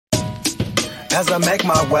as I make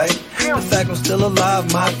my way. The fact I'm still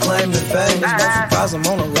alive, my claim to fame. It's no surprise I'm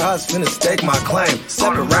on a rise, finna stake my claim.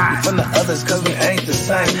 Separate me from the others, cause we ain't the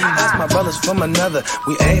same. Ask my brothers from another,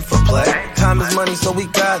 we ain't for play. Time is money, so we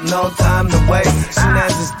got no time to waste. Soon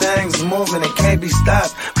as this thing's moving, it can't be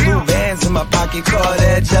stopped. Blue bands in my pocket, call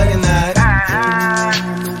that juggernaut.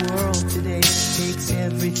 In the world today takes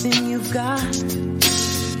everything you've got.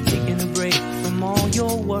 Taking a break from all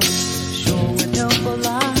your work sure would help a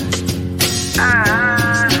lot.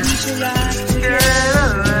 We should ride together.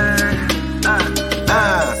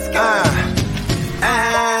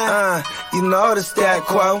 You know the stat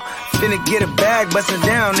quo. Finna get a bag, bustin'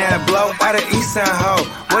 down that blow. Out of East Side Ho,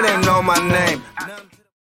 where they know my name.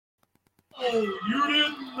 Oh, you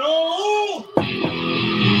didn't know?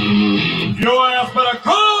 Your ass better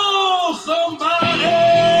call somebody!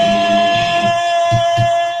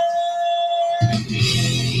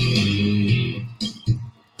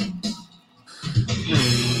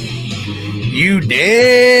 You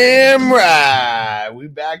damn right. We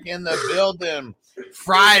back in the building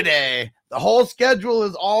Friday. The whole schedule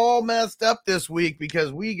is all messed up this week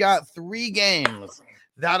because we got 3 games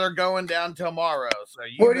that are going down tomorrow. So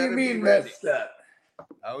what do you mean messed up?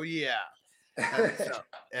 Oh yeah.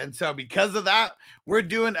 And so because of that, we're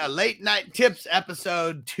doing a late night tips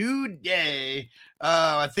episode today.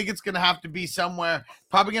 I think it's gonna have to be somewhere,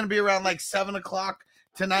 probably gonna be around like 7:00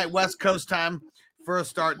 tonight, West Coast time, for a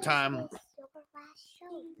start time.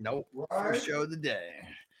 Nope, first show of the day.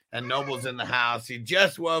 And Noble's in the house. He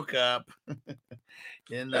just woke up.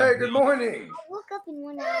 Hey, good morning. I woke up in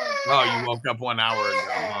 1 hour. Oh, you woke up 1 hour ago,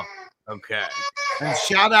 huh? Okay. And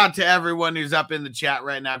shout out to everyone who's up in the chat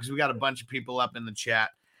right now, because we got a bunch of people up in the chat.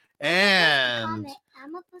 And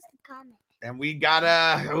I'm gonna post a comment. And we got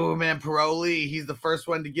Paroli. He's the first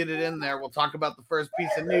one to get it in there. We'll talk about the first piece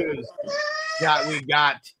of news that we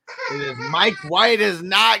got. It is Mike White is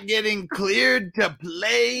not getting cleared to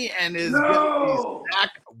play, and is going to be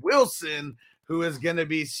Zach Wilson, who is going to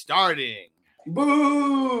be starting.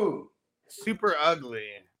 Boo! Super ugly.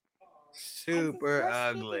 Super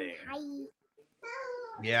ugly.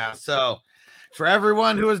 Yeah, so for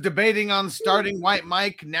everyone who is debating on starting White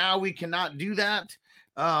Mike, now we cannot do that.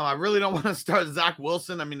 I really don't want to start Zach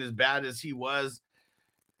Wilson. I mean, as bad as he was,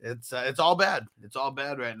 it's all bad. It's all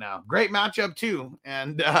bad right now. Great matchup too,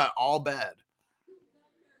 and all bad.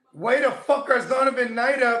 Way to fuck our Zonovan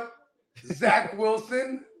night up, Zach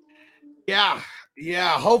Wilson. Yeah.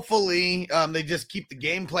 Hopefully, they just keep the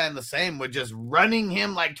game plan the same with just running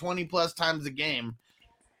him like 20 plus times a game.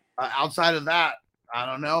 Outside of that, I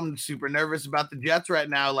don't know. I'm super nervous about the Jets right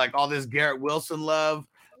now. Like all this Garrett Wilson love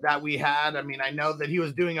that we had. I mean, I know that he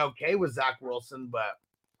was doing okay with Zach Wilson, but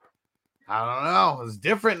I don't know. It's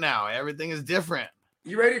different now. Everything is different.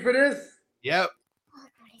 You ready for this? Yep.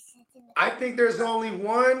 I think there's only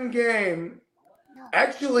one game.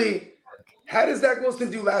 Actually, how does Zach Wilson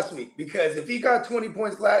do last week? Because if he got 20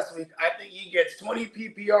 points last week, I think he gets 20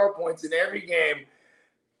 PPR points in every game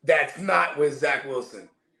that's not with Zach Wilson.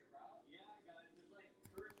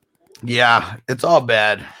 Yeah, it's all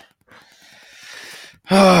bad.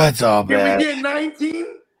 Oh, it's all bad. Can we get 19?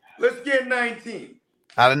 Let's get 19.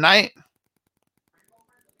 Out of night?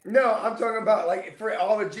 No, I'm talking about like for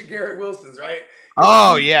all the Garrett Wilsons, right?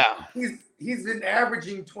 Oh, yeah. He's been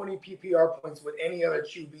averaging 20 PPR points with any other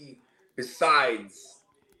QB besides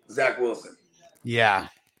Zach Wilson. Yeah.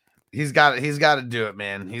 He's got to do it,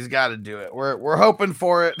 man. He's got to do it. We're hoping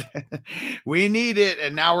for it. We need it,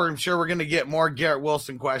 and now I'm sure we're going to get more Garrett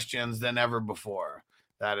Wilson questions than ever before.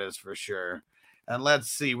 That is for sure. And let's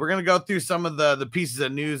see. We're going to go through some of the pieces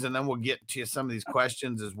of news, and then we'll get to some of these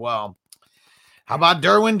questions as well. How about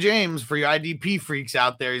Derwin James for your IDP freaks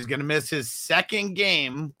out there? He's going to miss his second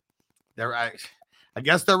game. I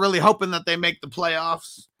guess they're really hoping that they make the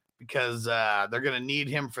playoffs because they're going to need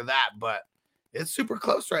him for that, but it's super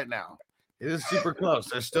close right now. It is super close.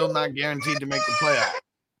 They're still not guaranteed to make the playoff.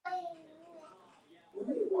 What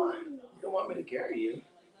do you want? You don't want me to carry you.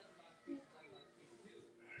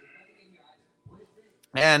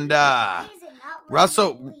 And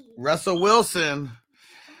Russell Wilson,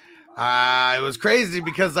 it was crazy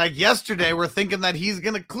because like yesterday we're thinking that he's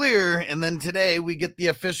going to clear, and then today we get the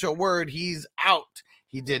official word he's out.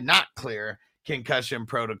 He did not clear concussion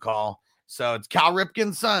protocol. So it's Cal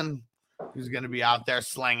Ripken's son who's going to be out there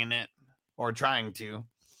slanging it or trying to.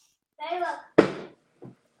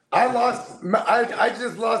 I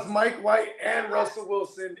just lost Mike White and Russell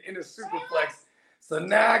Wilson in a Superflex. So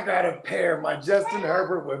now I got to pair my Justin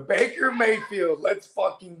Herbert with Baker Mayfield. Let's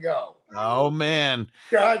fucking go. Oh, man.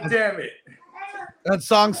 God damn it. That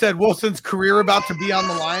song said Wilson's career about to be on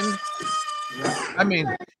the line. I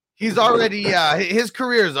mean, He's already his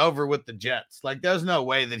career is over with the Jets. Like, there's no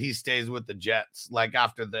way that he stays with the Jets. Like,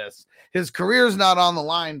 after this, his career's not on the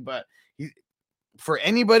line. But for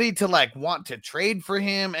anybody to like want to trade for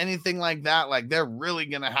him, anything like that, like they're really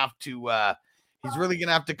gonna have to. He's really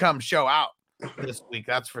gonna have to come show out this week.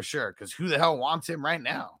 That's for sure. Because who the hell wants him right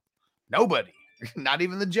now? Nobody. Not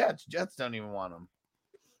even the Jets. Jets don't even want him.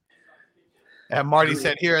 And Marty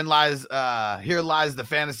said, here lies the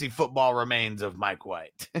fantasy football remains of Mike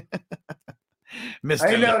White.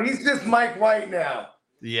 I know, he's just Mike White now.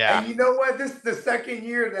 Yeah. And you know what? This is the second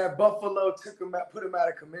year that Buffalo put him out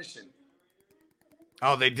of commission.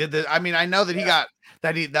 Oh, they did this. I mean, I know that he got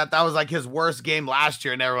that was like his worst game last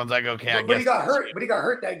year, and everyone's like, okay, I guess. But he got hurt. But he got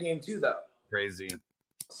hurt that game too, though. Crazy.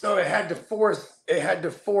 So it had to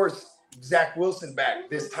force Zach Wilson back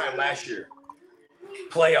this time last year.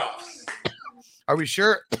 Playoffs. Are we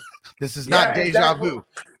sure? This is not deja vu.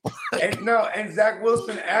 And Zach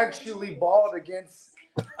Wilson actually balled against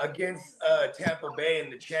Tampa Bay in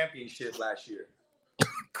the championship last year.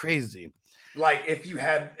 Crazy. Like if you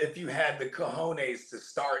had the cojones to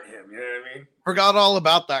start him, you know what I mean? Forgot all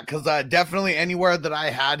about that because definitely anywhere that I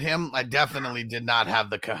had him, I definitely did not have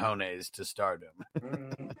the cojones to start him.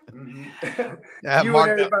 Mm-hmm. You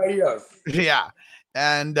and everybody else. Yeah.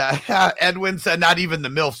 And Edwin said not even the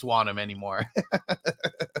MILFs want him anymore.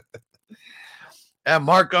 And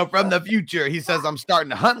Marco from the future, he says, I'm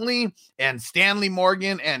starting Huntley and Stanley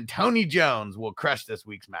Morgan and Tony Jones will crush this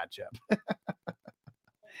week's matchup.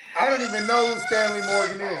 I don't even know who Stanley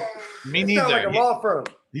Morgan is. Me neither. Like a law firm.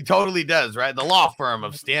 He totally does, right? The law firm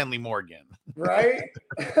of Stanley Morgan. Right?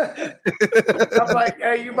 I'm like,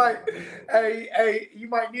 hey, you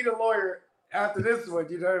might need a lawyer after this one,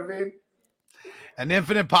 you know what I mean? An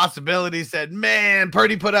Infinite Possibility said, man,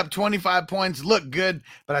 Purdy put up 25 points, looked good,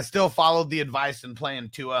 but I still followed the advice in playing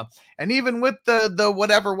Tua. And even with the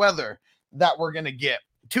whatever weather that we're going to get,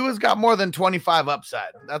 Tua's got more than 25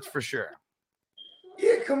 upside. That's for sure.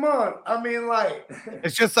 Yeah, come on. I mean, like.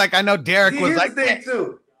 It's just like, I know Derek was like. The thing,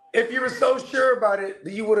 too. If you were so sure about it,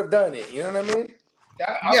 you would have done it. You know what I mean?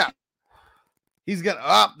 Yeah. He's going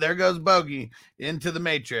to, there goes Bogey into the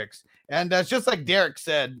Matrix. And it's just like Derek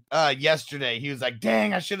said yesterday. He was like,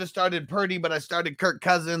 dang, I should have started Purdy, but I started Kirk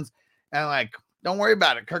Cousins. And like, don't worry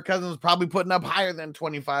about it. Kirk Cousins is probably putting up higher than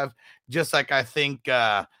 25. Just like I think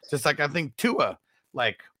Tua,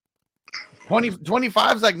 like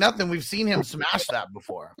 25 is like nothing. We've seen him smash that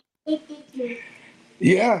before.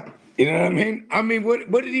 Yeah. You know what I mean? I mean, what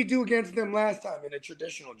did he do against them last time in a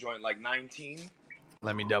traditional joint? Like 19?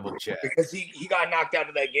 Let me double check. Because he got knocked out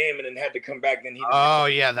of that game and then had to come back. Then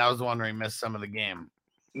yeah, that was the one where he missed some of the game.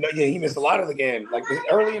 No, yeah, he missed a lot of the game. Like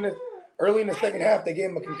early in the second half, they gave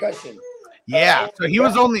him a concussion. Yeah, so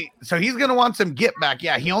he's gonna want some get back.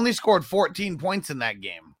 Yeah, he only scored 14 points in that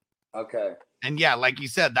game. Okay. And yeah, like you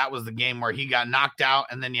said, that was the game where he got knocked out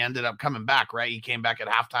and then he ended up coming back, right? He came back at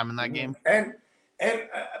halftime in that game. And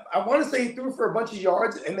I want to say he threw for a bunch of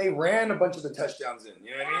yards and they ran a bunch of the touchdowns in.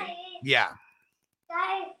 You know what I mean? Yeah.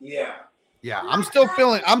 Yeah. I'm still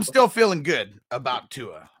feeling good about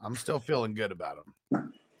Tua. I'm still feeling good about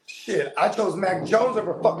him. Shit, I chose Mac Jones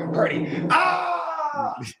over fucking Purdy.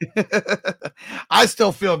 I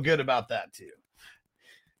still feel good about that too.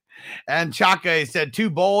 And Chaka said too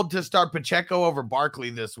bold to start Pacheco over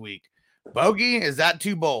Barkley this week. Bogey, is that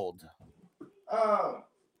too bold?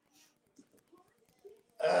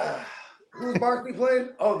 Who's Barkley playing?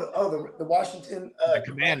 The Washington the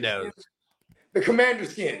Commandos. The Commander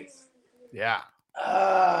Skins. Yeah.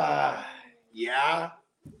 Yeah.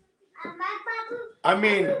 I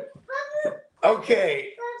mean,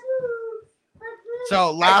 okay.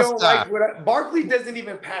 So Barkley doesn't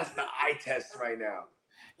even pass the eye test right now.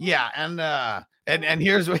 Yeah, and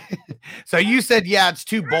here's what. So you said it's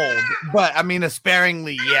too bold, but I mean,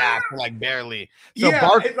 sparingly, like barely. So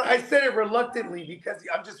I said it reluctantly because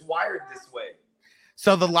I'm just wired this way.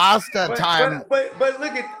 So the last time, but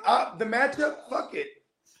look at the matchup. Fuck it.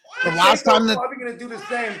 The last time that probably gonna do the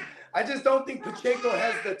same. I just don't think Pacheco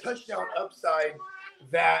has the touchdown upside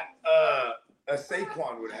that a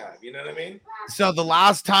Saquon would have. You know what I mean? So the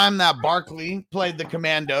last time that Barkley played the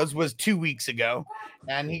Commandos was 2 weeks ago,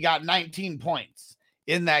 and he got 19 points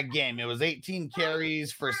in that game. It was 18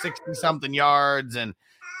 carries for 60-something yards, and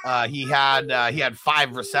he had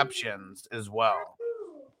 5 receptions as well.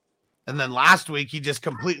 And then last week, he just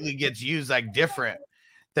completely gets used like different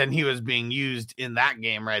than he was being used in that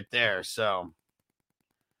game right there. So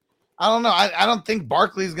I don't know. I don't think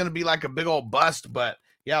Barkley is going to be like a big old bust, but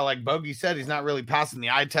yeah, like Bogey said, he's not really passing the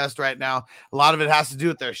eye test right now. A lot of it has to do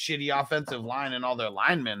with their shitty offensive line and all their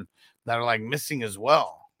linemen that are like missing as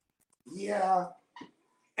well. Yeah.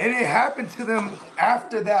 And it happened to them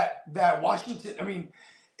after that Washington. I mean,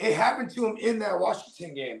 it happened to them in that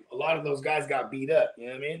Washington game. A lot of those guys got beat up. You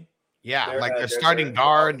know what I mean? Yeah, like their starting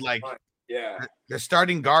guard, like their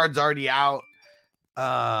starting guard's already out,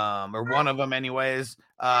 or one of them, anyways.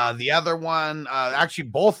 The other one, actually,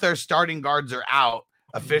 both their starting guards are out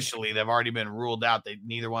officially. They've already been ruled out.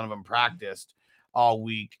 Neither one of them practiced all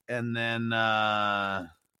week, and then I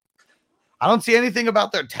don't see anything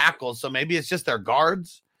about their tackles, so maybe it's just their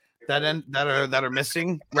guards that are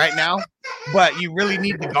missing right now. But you really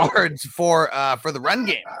need the guards for the run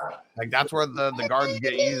game. Like that's where the guards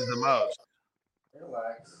get used the most.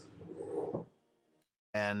 Relax.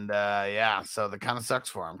 And so that kind of sucks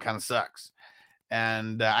for him. Kind of sucks.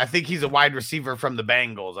 And I think he's a wide receiver from the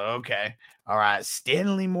Bengals. Okay. All right.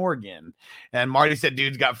 Stanley Morgan. And Marty said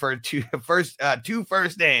dude's got two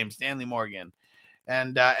first names, Stanley Morgan.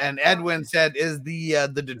 And Edwin said, is the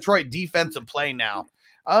Detroit defensive play now?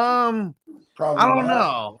 Probably I don't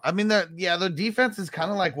know. I mean, their defense is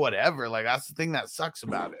kind of like whatever. Like that's the thing that sucks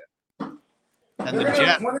about it. And the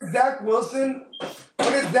Jets. When it's Zach Wilson,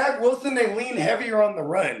 they lean heavier on the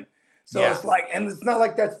run. So it's like, and it's not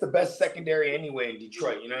like that's the best secondary anyway in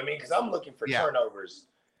Detroit. You know what I mean? Because I'm looking for turnovers.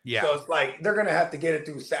 Yeah. So it's like they're gonna have to get it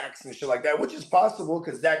through sacks and shit like that, which is possible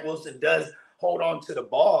because Zach Wilson does hold on to the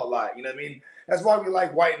ball a lot. You know what I mean? That's why we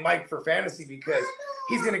like White Mike for fantasy, because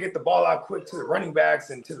he's gonna get the ball out quick to the running backs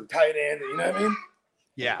and to the tight end. You know what I mean?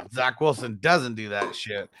 Yeah, Zach Wilson doesn't do that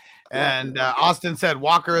shit. And Austin said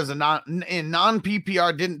Walker is in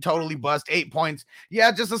non-PPR didn't totally bust, 8 points.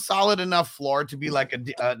 Yeah, just a solid enough floor to be like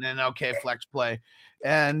an okay flex play.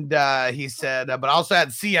 And he said, but I also had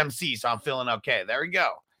CMC, so I'm feeling okay. There we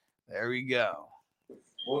go.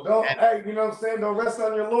 Well, hey, you know what I'm saying? Don't rest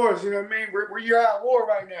on your laurels. You know what I mean? You're at war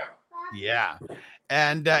right now. Yeah.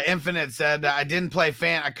 And Infinite said, I didn't play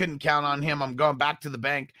Fant. I couldn't count on him. I'm going back to the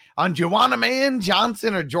bank on Juwanna Man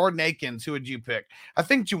Johnson or Jordan Akins. Who would you pick? I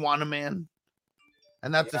think Juwanna Man.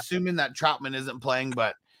 And that's assuming that Troutman isn't playing,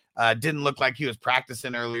 but didn't look like he was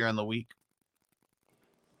practicing earlier in the week.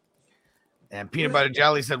 And Peanut Butter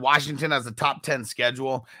Jelly said Washington has a top 10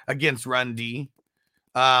 schedule against run D.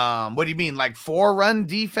 What do you mean? Like 4 run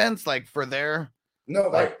defense? Like for their? No,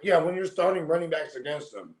 when you're starting running backs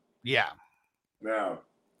against them. Yeah. No.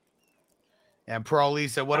 And Pro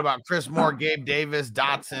said, what about Chris Moore, Gabe Davis,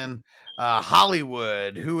 Dotson,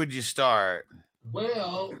 Hollywood? Who would you start?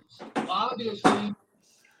 Well, obviously, it'd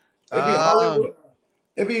be Hollywood.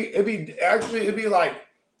 It'd be like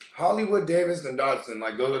Hollywood, Davis, and Dotson.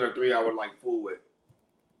 Like those are the 3 I would like fool with.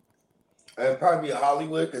 It'd probably be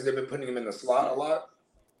Hollywood because they've been putting him in the slot a lot.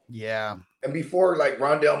 Yeah. And before, like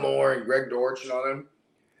Rondell Moore and Greg Dortch and all them,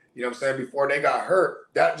 you know what I'm saying? Before they got hurt,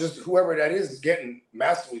 that just whoever that is getting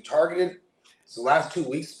massively targeted. So the last 2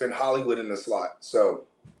 weeks, it's been Hollywood in the slot. So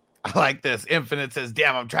I like this. Infinite says,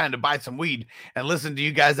 damn, I'm trying to buy some weed and listen to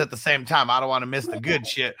you guys at the same time. I don't want to miss the good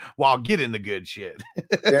shit while getting the good shit.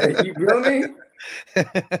 Yeah, you feel me?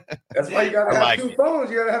 That's why you got to have 2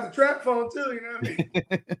 phones. You got to have the trap phone too. You know what I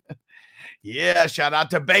mean? Yeah, shout out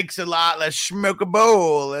to Bakes a lot. Let's smoke a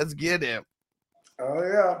bowl. Let's get him. Oh,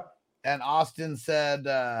 yeah. And Austin said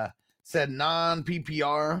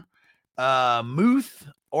non-PPR, Muth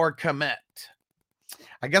or Komet.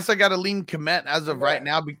 I guess I got to lean Komet as of right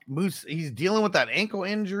now. Moose, he's dealing with that ankle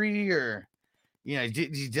injury, or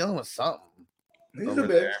he's dealing with something. He's a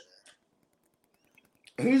bitch.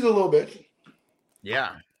 He's a little bitch.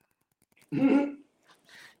 Yeah.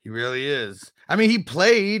 He really is. I mean, he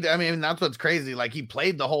played. I mean, that's what's crazy. Like, he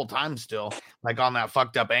played the whole time still, like on that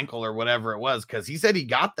fucked up ankle or whatever it was, because he said he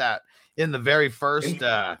got that in the very first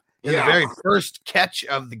the very first catch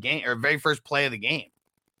of the game, or very first play of the game.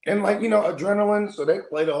 And adrenaline, so they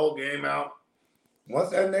play the whole game out. Once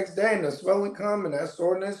that next day and the swelling come and that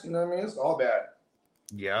soreness, you know what I mean? It's all bad.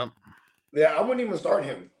 Yep. Yeah, I wouldn't even start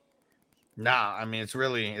him. Nah, I mean,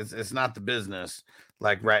 it's not the business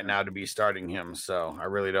like right now to be starting him, so I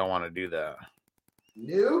really don't want to do that.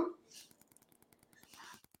 Nope.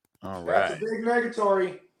 All right. That's a big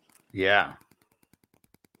negatory. Yeah.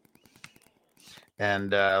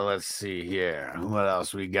 And let's see here. What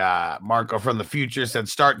else we got? Marco from the future said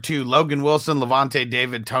start 2, Logan Wilson, Levante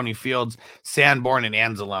David, Tony Fields, Sanborn, and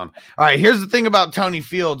Anzalone. All right, here's the thing about Tony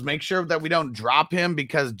Fields. Make sure that we don't drop him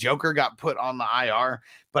because Joker got put on the IR,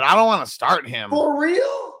 but I don't want to start him. For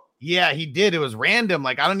real? Yeah, he did. It was random.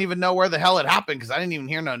 Like, I don't even know where the hell it happened because I didn't even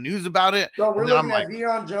hear no news about it. So we're looking at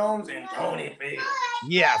Deion Jones and Tony Fields.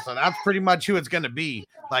 Yeah, so that's pretty much who it's going to be,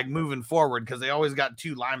 like, moving forward, because they always got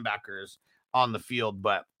 2 linebackers on the field.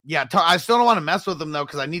 But yeah, I still don't want to mess with him though,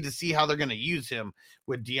 because I need to see how they're going to use him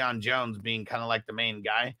with Deion Jones being kind of like the main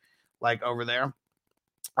guy, like over there.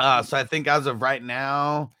 So I think as of right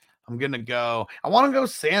now, I want to go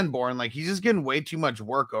Sanborn. Like he's just getting way too much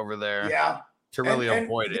work over there. Yeah. To really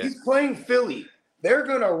avoid it. He's playing Philly. They're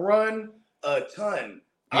gonna run a ton.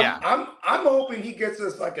 I'm hoping he gets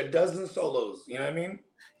us like a dozen solos. You know what I mean?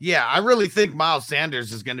 Yeah, I really think Miles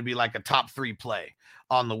Sanders is going to be like a top 3 play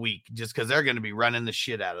on the week just because they're going to be running the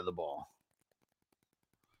shit out of the ball.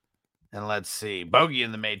 And let's see, Bogey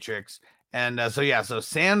in the Matrix. And so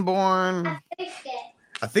Sanborn.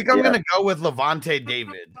 I think I'm going to go with Levante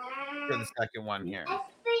David for the second one here.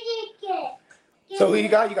 So who you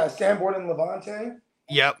got? You got Sanborn and Levante?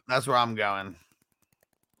 Yep, that's where I'm going.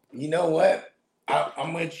 You know what?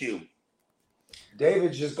 I'm with you.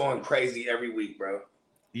 David's just going crazy every week, bro.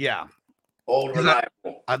 Yeah. Old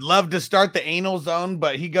reliable. I'd love to start the anal zone,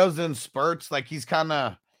 but he goes in spurts. Like if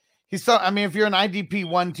you're an IDP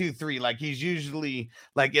 1, 2, 3, like he's usually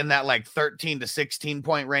like in that like 13 to 16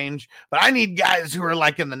 point range. But I need guys who are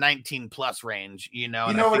like in the 19 plus range, you know.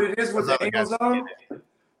 You know what it is with the anal zone?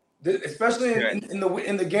 Especially in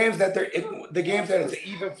the games that it's an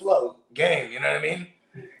even flow game, you know what I mean?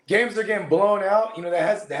 Games are getting blown out, you know, we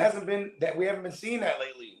haven't been seeing that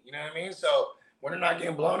lately, you know what I mean? So when they're not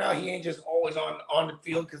getting blown out, he ain't just always on the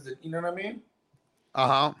field because you know what I mean?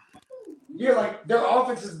 Yeah, like their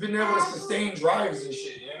offense has been able to sustain drives and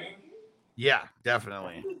shit, you know what I mean? Yeah,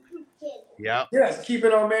 definitely. Yeah. Yes,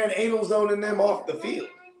 keeping our man anal zoning them off the field.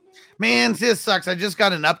 Man, this sucks. I just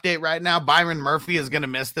got an update right now. Byron Murphy is going to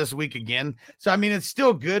miss this week again. So, I mean, it's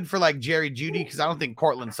still good for like Jerry Jeudy because I don't think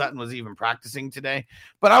Cortland Sutton was even practicing today.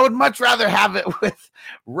 But I would much rather have it with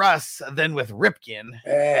Russ than with Ripken.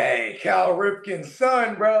 Hey, Cal Ripken's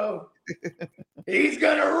son, bro. He's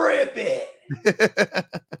going to rip it.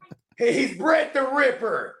 He's Brett the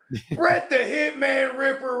Ripper. Brett the Hitman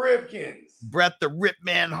Ripper Ripkins. Brett the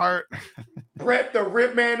Ripman Hart. Brett the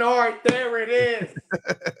Ripman Hart. There it is.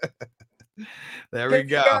 There we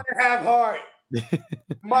go. You gotta have heart.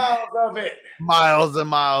 Miles of it. Miles and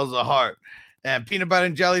miles of heart. And Peanut Butter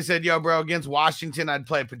and Jelly said, yo, bro, against Washington, I'd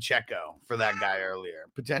play Pacheco for that guy earlier.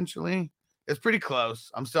 Potentially. It's pretty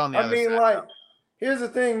close. I'm still on the other side. Like, here's the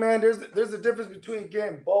thing, man. There's a difference between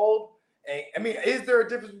getting bold and, is there a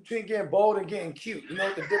difference between getting bold and getting cute? You know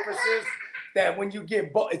what the difference is? That when you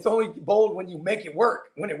get bold, it's only bold when you make it work,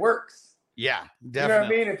 when it works. Yeah, definitely. You know what I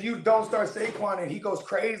mean? If you don't start Saquon and he goes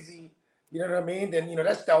crazy, you know what I mean? Then, you know,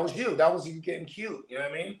 that was you. That was you getting cute. You know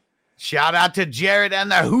what I mean? Shout out to Jared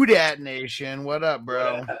and the Houdat Nation. What up,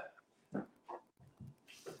 bro?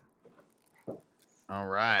 All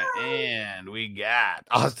right. And we got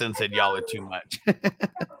Austin said, y'all are too much.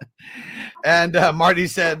 And Marty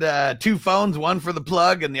said 2 phones, one for the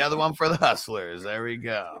plug and the other one for the hustlers. There we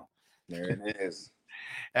go. There it is.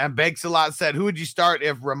 And Bakes a Lot said, who would you start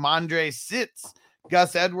if Ramondre sits,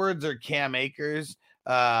 Gus Edwards or Cam Akers?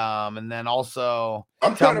 And then also,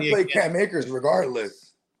 I'm trying to play Cam Akers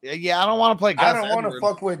regardless. Yeah, I don't want to play Gus Edwards. I don't want to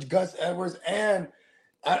fuck with Gus Edwards. And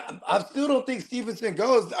I still don't think Stevenson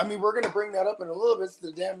goes. I mean, we're going to bring that up in a little bit. It's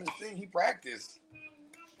the damnest thing he practiced.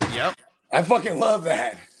 Yep. I fucking love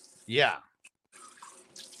that. Yeah.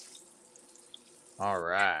 All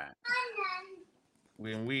right.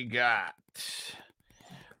 When we got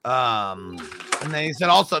and then he said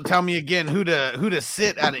also tell me again who to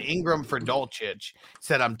sit out of Ingram for Dolchich.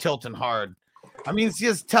 Said I'm tilting hard. I mean it's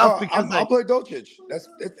just tough because I'll play Dolchich. That's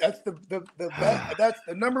the best, that's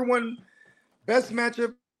the number one best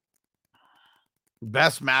matchup.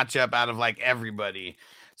 Best matchup out of like everybody.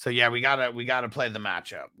 So yeah, we gotta play the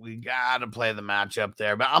matchup. We gotta play the matchup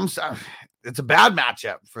there. But I'm sorry, it's a bad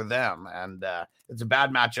matchup for them, and it's a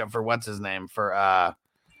bad matchup for what's his name for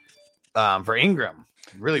Ingram.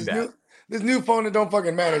 Really bad. This new phone that don't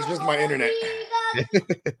fucking matter. It's just my internet.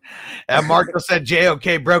 And Marco said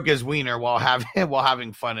JOK broke his wiener while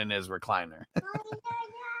having fun in his recliner.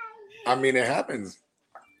 I mean, it happens.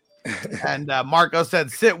 And Marco said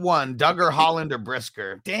sit one, Duggar, Holland, or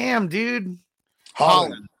Brisker. Damn, dude.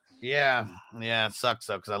 Holland. Yeah, it sucks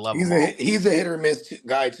though because I love him. He's a hit or miss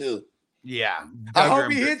guy too. Yeah, I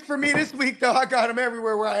hope he hits for me this week though. I got him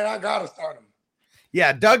everywhere where I gotta start him.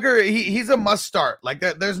 Yeah, Duggar, he's a must start. Like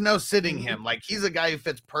there's no sitting him. Like he's a guy who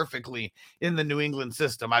fits perfectly in the New England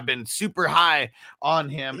system. I've been super high on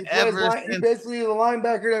him He's since. basically the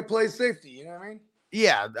linebacker that plays safety. You know what I mean?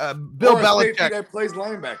 Yeah, Bill Belichick that plays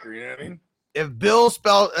linebacker. You know what I mean? If Bill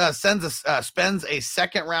spends a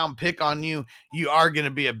second round pick on you, you are going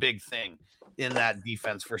to be a big thing in that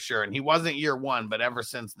defense for sure. And he wasn't year one, but ever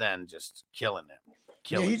since then, just killing it.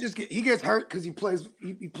 He gets hurt because he plays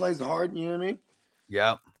hard. You know what I mean?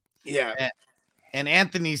 Yep. Yeah. And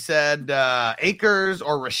Anthony said Akers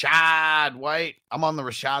or Rashad White. I'm on the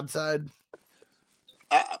Rashad side.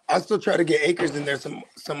 I still try to get Akers in there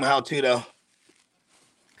somehow too, though.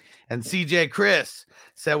 And CJ Chris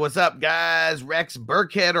said, "What's up, guys? Rex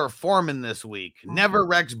Burkhead or Foreman this week? Never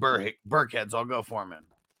Rex Burkhead, so I'll go Foreman."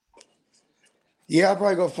 Yeah, I'll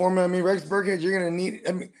probably go Foreman. I mean, Rex Burkhead, you're gonna need.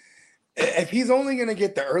 I mean, if he's only gonna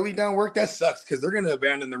get the early down work, that sucks because they're gonna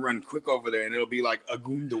abandon the run quick over there, and it'll be like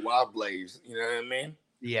Agunda Wild Blaze. You know what I mean?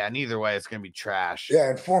 Yeah, and either way, it's gonna be trash. Yeah,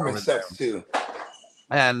 and Foreman sucks too.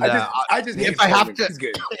 And I just if I have to, he's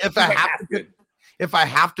good. if I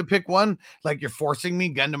have to pick one, like you're forcing me,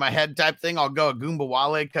 gun to my head type thing, I'll go Agumba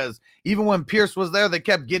Wale because even when Pierce was there, they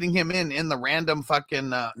kept getting him in the random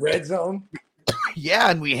fucking red zone.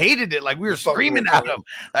 Yeah, and we hated it. Like we were screaming at him,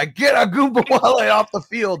 like get Agumba Wale off the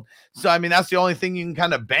field. So I mean, that's the only thing you can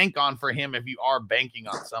kind of bank on for him if you are banking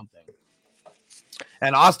on something.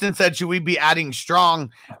 And Austin said, should we be adding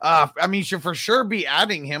Strong? I mean, should for sure be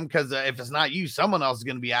adding him because if it's not you, someone else is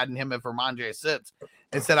going to be adding him if Ramondre sits.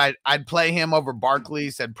 It said I'd play him over Barkley.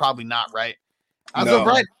 Said probably not, right? As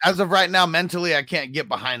of right now, mentally, I can't get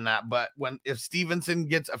behind that. But if Stevenson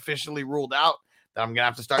gets officially ruled out, then I'm gonna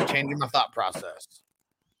have to start changing my thought process.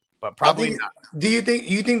 But probably not. Do you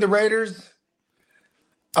think the Raiders?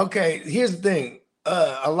 Okay, here's the thing.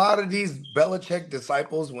 A lot of these Belichick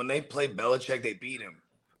disciples, when they play Belichick, they beat him.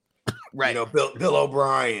 Right. You know, Bill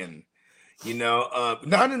O'Brien. You know,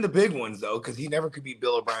 not in the big ones though, because he never could beat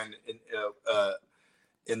Bill O'Brien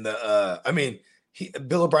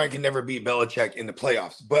Bill O'Brien can never beat Belichick in the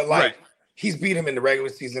playoffs, but he's beat him in the regular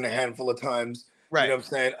season a handful of times. Right. You know what I'm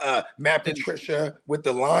saying? Matt Patricia with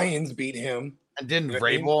the Lions beat him. And didn't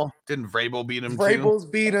Vrabel beat him Vrabel's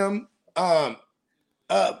too? Beat him.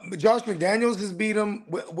 Josh McDaniels has beat him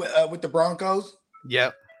with the Broncos.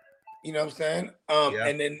 Yep. You know what I'm saying?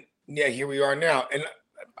 And then here we are now. And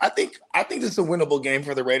I think this is a winnable game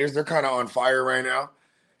for the Raiders. They're kind of on fire right now.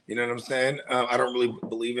 You know what I'm saying? I don't really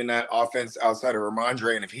believe in that offense outside of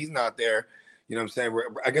Ramondre. And if he's not there, you know what I'm saying?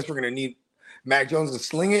 I guess we're going to need Mac Jones to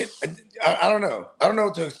sling it. I don't know. I don't know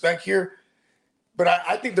what to expect here. But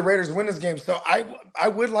I think the Raiders win this game. So I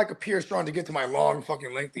would like a Pierre Strong to get to my long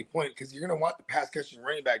fucking lengthy point because you're going to want the pass catching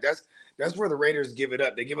running back. That's where the Raiders give it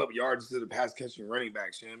up. They give up yards to the pass catching running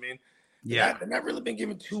backs. You know what I mean? Yeah. They're not really been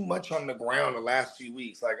given too much on the ground the last few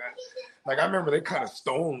weeks. Like I remember they kind of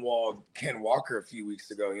stonewalled Ken Walker a few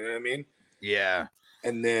weeks ago. You know what I mean? Yeah.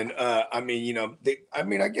 And then I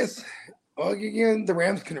guess again the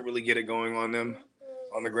Rams couldn't really get it going on them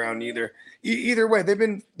on the ground either. Either way, they've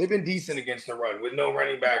been decent against the run with no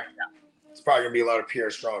running back. It's probably gonna be a lot of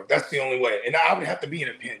Pierre Strong. That's the only way. And I would have to be in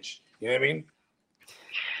a pinch. You know what I mean?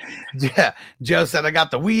 Yeah. Joe said, I got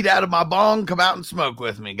the weed out of my bong. Come out and smoke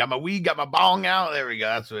with me. Got my weed, got my bong out. There we go.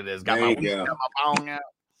 That's what it is. Got my weed, got my bong out.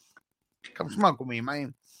 Come smoke with me,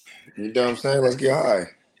 man. You know what I'm saying? Let's get high.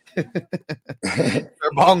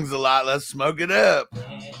 Their bongs a lot. Let's smoke it up.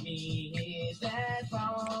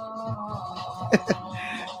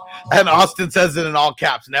 And Austin says it in all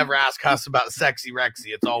caps. Never ask us about sexy Rexy.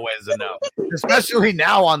 It's always a no. Especially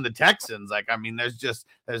now on the Texans. Like, I mean, there's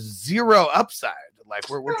zero upside. Like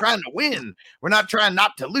we're trying to win. We're not trying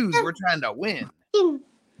not to lose. We're trying to win.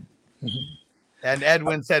 And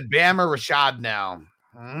Edwin said, Bam or Rashad now.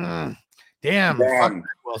 Damn, fuck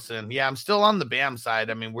Wilson. Yeah, I'm still on the Bam side.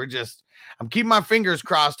 I mean, I'm keeping my fingers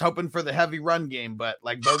crossed, hoping for the heavy run game. But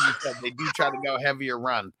like Bogey said, they do try to go heavier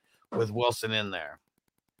run with Wilson in there.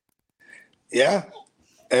 Yeah.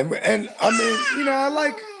 And I mean, you know, I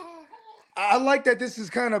like that this has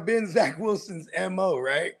kind of been Zach Wilson's MO,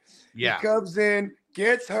 right? Yeah. He comes in,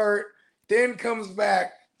 gets hurt, then comes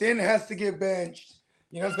back, then has to get benched.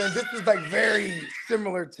 You know what I'm saying? This is like very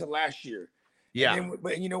similar to last year. Yeah.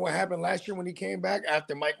 But you know what happened last year when he came back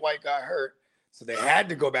after Mike White got hurt? So they had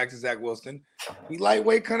to go back to Zach Wilson. He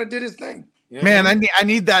lightweight kind of did his thing. You know Man, I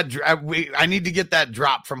need that. I need to get that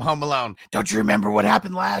drop from Home Alone. Don't you remember what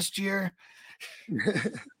happened last year?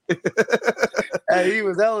 Hey, he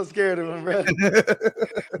was hella scared of him, bro.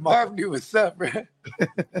 Marv knew what's up, bro.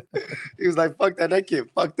 He was like, fuck that kid.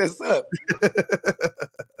 Fuck this up.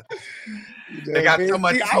 They got so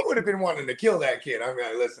much. See, I would have been wanting to kill that kid. I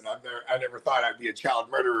mean, listen, I never thought I'd be a child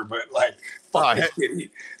murderer, but like, fuck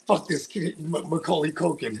this kid, Macaulay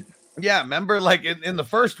Culkin. Yeah, remember, like in the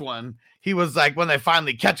first one, he was like, when they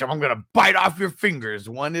finally catch him, I'm gonna bite off your fingers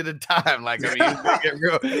one at a time. Like, I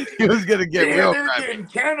mean, he was gonna get real. They're getting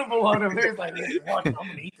cannibal on him. They're like, I'm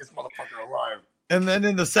gonna eat this motherfucker alive. And then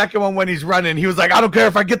in the second one, when he's running, he was like, I don't care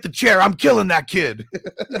if I get the chair, I'm killing that kid.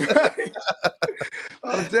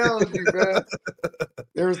 I'm telling you, man.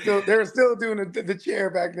 They were still doing the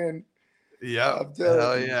chair back then. Yeah. I'm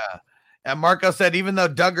telling you. Yeah. And Marco said, even though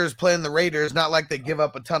Duggar's playing the Raiders, not like they give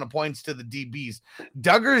up a ton of points to the DBs.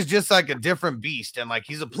 Duggar's just like a different beast, and like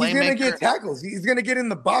he's a playmaker. He's gonna get tackles. He's gonna get in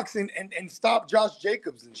the box and stop Josh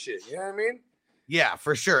Jacobs and shit. You know what I mean? Yeah,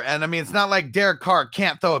 for sure. And I mean, it's not like Derek Carr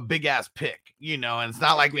can't throw a big ass pick, you know, and it's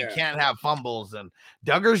not like we can't have fumbles. And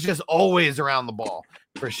Duggar's just always around the ball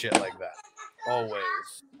for shit like that. Always.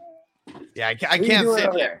 Yeah, I can't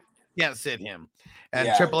sit there. Can't sit him. And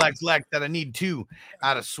Triple X Lex that I need 2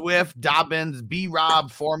 out of Swift, Dobbins, B Rob,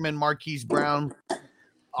 Foreman, Marquise Brown.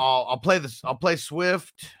 I'll play this. I'll play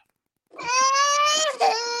Swift.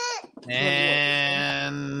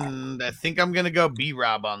 And I think I'm gonna go B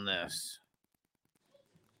Rob on this.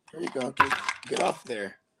 There you go. Get off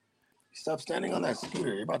there. Stop standing on that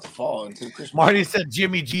scooter. You're about to fall into the Christmas. Marty said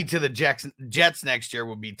Jimmy G to the Jets next year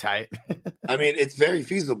would be tight. I mean, it's very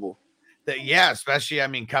feasible. Yeah, especially, I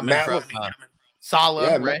mean, coming from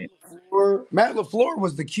Solid, right? Matt LaFleur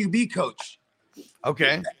was the QB coach.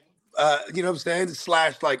 Okay. You know what I'm saying? /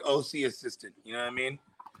 like OC assistant. You know what I mean?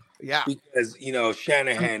 Yeah. Because, you know,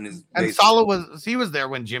 Shanahan is. And Solid he was there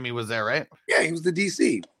when Jimmy was there, right? Yeah, he was the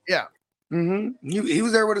DC. Yeah. Mm-hmm. He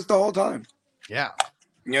was there with us the whole time. Yeah.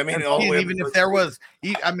 You know what I mean? Even if there was,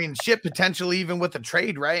 I mean, shit, potentially even with a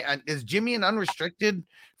trade, right? Is Jimmy an unrestricted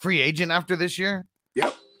free agent after this year?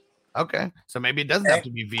 Yep. Okay. So maybe it doesn't have to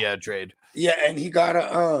be via a trade. Yeah, and he got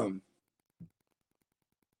a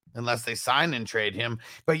unless they sign and trade him.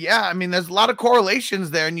 But yeah, I mean, there's a lot of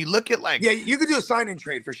correlations there. And you look at like you could do a sign and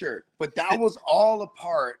trade for sure. But that was all a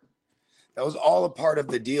part. That was all a part of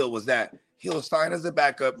the deal was that he'll sign as a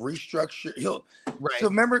backup, restructure. Right. So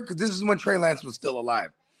remember, because this is when Trey Lance was still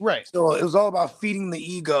alive. Right. So it was all about feeding the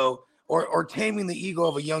ego or taming the ego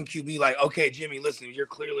of a young QB. Like, okay, Jimmy, listen, you're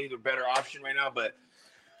clearly the better option right now, but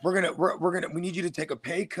we need you to take a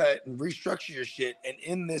pay cut and restructure your shit. And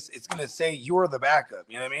in this, it's gonna say you're the backup.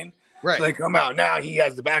 You know what I mean? Right. So they come out now. He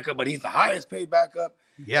has the backup, but he's the highest paid backup.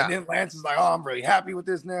 Yeah. And then Lance is like, oh, I'm really happy with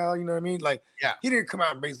this now. You know what I mean? Like, yeah. He didn't come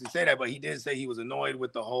out and basically say that, but he did say he was annoyed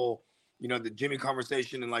with the whole, you know, the Jimmy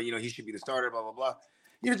conversation and like, you know, he should be the starter, blah blah blah.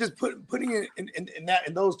 You know, just putting it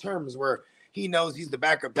in those terms where he knows he's the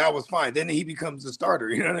backup. That was fine. Then he becomes the starter.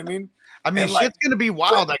 You know what I mean? I mean, shit's gonna be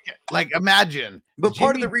wild. Like imagine. But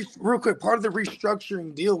part of the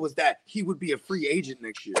restructuring deal was that he would be a free agent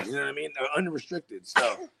next year. You know what I mean? – Unrestricted.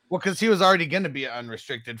 So well, because he was already going to be an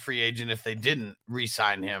unrestricted free agent if they didn't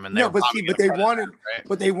re-sign him. And no, but they wanted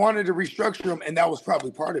to restructure him, and that was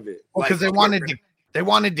probably part of it. Well, because they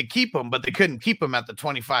wanted to keep him, but they couldn't keep him at the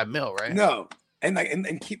 25 mil, right? No,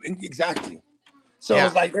 and keep exactly. So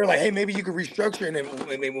it's like they're like, hey, maybe you could restructure, and then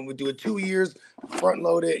when we do it 2 years, front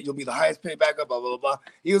load it, you'll be the highest paid backup, blah blah blah.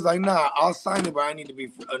 He was like, nah, I'll sign it, but I need to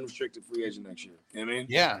be unrestricted free agent next year. You know what I mean?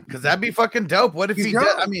 Yeah, because that'd be fucking dope. What if he did?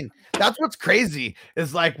 I mean, that's what's crazy.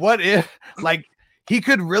 Is like, what if like he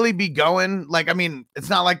could really be going? Like, I mean, it's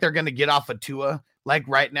not like they're gonna get off of Tua like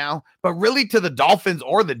right now, but really to the Dolphins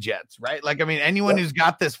or the Jets, right? Like, I mean, anyone who's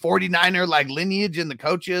got this 49er like lineage in the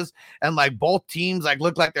coaches and like both teams like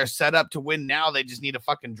look like they're set up to win now. They just need a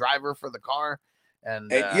fucking driver for the car.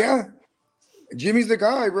 And Jimmy's the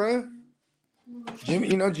guy, bro.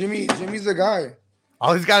 Jimmy's the guy.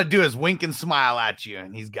 All he's got to do is wink and smile at you,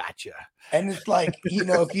 and he's got you. And it's like, you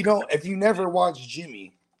know, if you never watch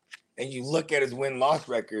Jimmy and you look at his win-loss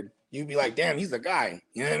record, you'd be like, damn, he's a guy.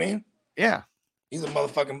 You know what I mean? Yeah. He's a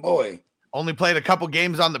motherfucking boy. Only played a couple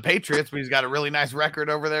games on the Patriots, but he's got a really nice record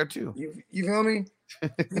over there too. You feel me?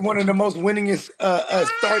 He's one of the most winningest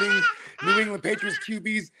starting New England Patriots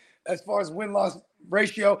QBs as far as win-loss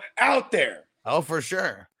ratio out there. Oh, for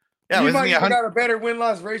sure. Yeah, he might have got a better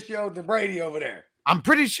win-loss ratio than Brady over there. I'm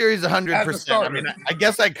pretty sure he's 100%. I mean, I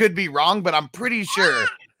guess I could be wrong, but I'm pretty sure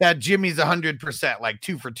that Jimmy's 100%, like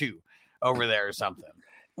 2 for 2 over there or something.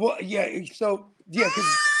 Well, yeah. So because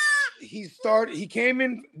he came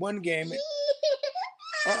in one game.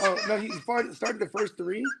 No, he started the first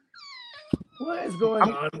 3. What is going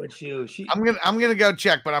on with you? I'm gonna go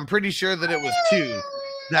check, but I'm pretty sure that it was 2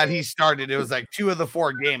 that he started. It was like 2 of the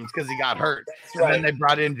 4 games because he got hurt. Right. And then they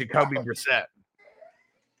brought in Jacoby Brissett.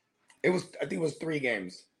 I think it was 3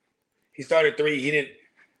 games. He started 3. He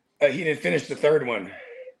didn't finish the 3rd one.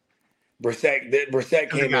 Brissett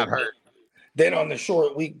came in hurt. Then on the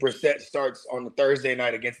short week, Brissett starts on the Thursday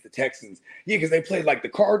night against the Texans. Yeah, because they played like the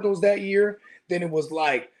Cardinals that year. Then it was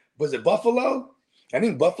it Buffalo? I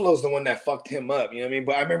think Buffalo's the one that fucked him up. You know what I mean?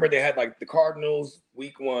 But I remember they had like the Cardinals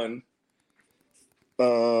week 1.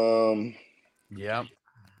 Yeah.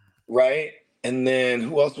 Right? And then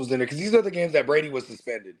who else was in there? Because these are the games that Brady was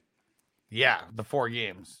suspended. Yeah, the 4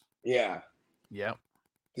 games. Yeah. Yep.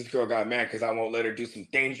 This girl got mad because I won't let her do some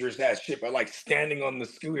dangerous ass shit by like standing on the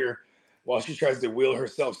scooter while she tries to wheel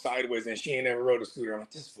herself sideways, and she ain't never rode a scooter. I'm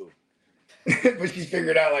like, this fool. But she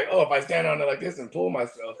figured out, like, oh, if I stand on it like this and pull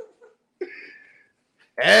myself.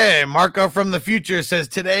 Hey, Marco from the future says,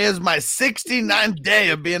 today is my 69th day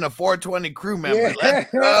of being a 420 crew member. Yeah.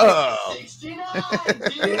 Let's go. 69.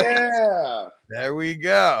 Yeah. There we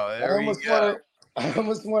go. I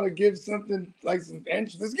almost want to give something like some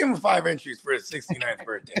entries. Let's give him 5 entries for his 69th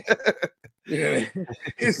birthday. Yeah.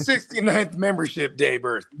 His 69th membership day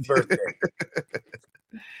birthday.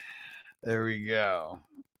 There we go.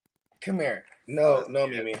 Come here. No,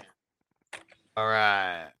 Mimi. All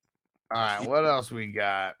right. What else we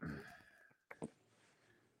got?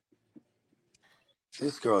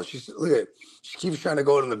 This girl, she keeps trying to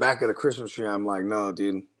go to the back of the Christmas tree. I'm like, no,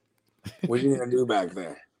 dude. What are you gonna do back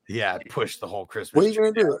there? Yeah, push the whole Christmas. What are you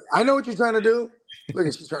gonna do? I know what you're trying to do. Look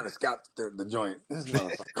at she's trying to scout the joint. This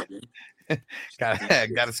motherfucker, dude.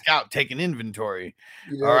 got a scout taking inventory.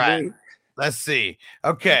 You know All what I right. mean? Let's see.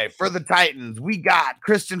 Okay, for the Titans, we got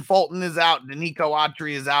Christian Fulton is out, Danico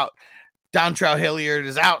Autry is out, Dontrell Hilliard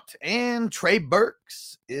is out, and Trey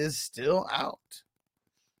Burks is still out.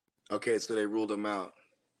 Okay, so they ruled him out.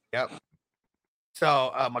 Yep.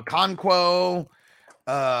 So McConquo,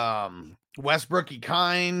 Westbrook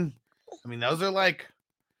Ekine. I mean, those are like,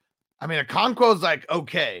 Okonkwo's like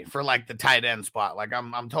okay for like the tight end spot. Like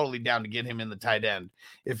I'm totally down to get him in the tight end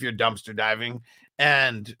if you're dumpster diving.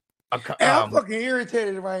 And I'm fucking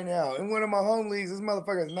irritated right now. In one of my home leagues, this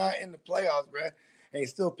motherfucker's not in the playoffs, bro. And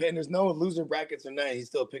he's still picking. There's no loser brackets or nothing. He's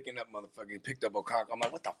still picking up motherfucker. He picked up Okonkwo. I'm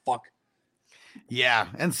like, what the fuck? Yeah,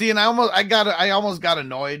 and see, and I almost got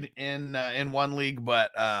annoyed in one league,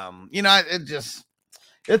 but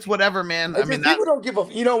it's whatever, man. People don't give a.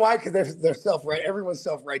 You know why? Because they're self-right. Everyone's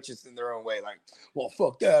self-righteous in their own way. Like, well,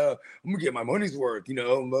 fuck that. I'm gonna get my money's worth. You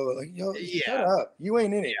know, like, shut up. You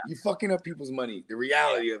ain't in it. You fucking up people's money. The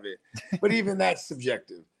reality of it. But even that's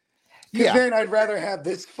subjective. Because then I'd rather have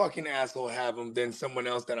this fucking asshole have them than someone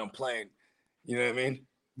else that I'm playing. You know what I mean?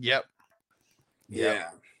 Yep. Yeah.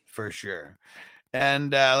 For sure.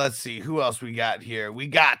 And let's see who else we got here. We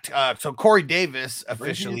got so Corey Davis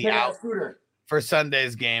officially out for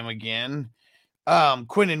Sunday's game again.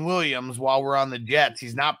 Quinnen Williams, while we're on the Jets,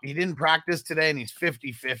 he didn't practice today, and he's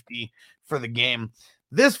 50-50 for the game.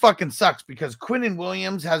 This fucking sucks because Quinnen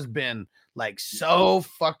Williams has been like so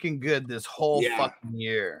fucking good this whole fucking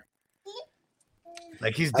year.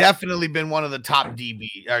 Like he's definitely been one of the top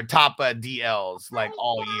DLs like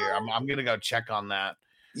all year. I'm gonna go check on that.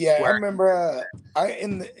 Yeah, I remember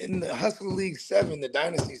in the Hustle League 7, the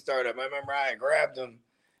Dynasty startup, I remember I grabbed him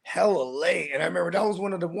hella late. And I remember that was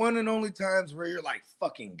one of the one and only times where you're like,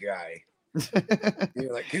 fucking guy.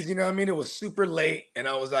 You're like, because you know what I mean? It was super late. And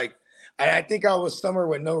I was like, I think I was somewhere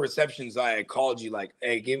with no receptions. I had called you like,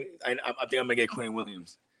 hey, I think I'm gonna get Quinnen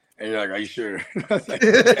Williams. And you're like, are you sure? Like,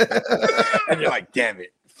 and you're like, damn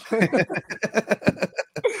it.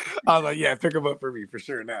 I was like, yeah, pick him up for me for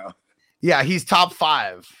sure now. Yeah, he's top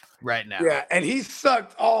 5 right now. Yeah, and he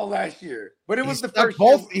sucked all last year, but it was the first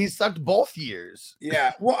year. He sucked both years.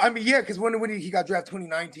 Yeah, well, I mean, yeah, because when he got drafted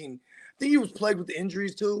 2019, I think he was plagued with the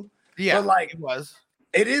injuries too. Yeah, but like it was.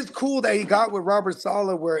 It is cool that he got with Robert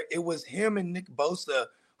Saleh, where it was him and Nick Bosa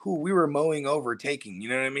who we were mowing over, taking. You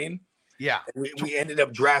know what I mean? Yeah. We ended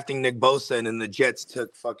up drafting Nick Bosa, and then the Jets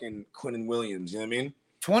took fucking Quinnen Williams. You know what I mean?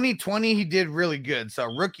 2020, he did really good. So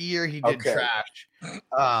rookie year, he did trash.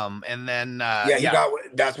 And then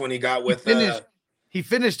that's when he got with. He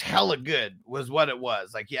finished hella good, was what it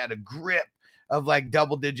was. Like he had a grip of like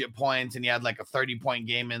double-digit points, and he had like a 30-point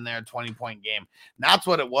game in there, 20-point game. And that's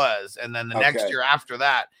what it was. And then the next year after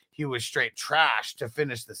that, he was straight trash to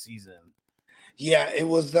finish the season. Yeah, it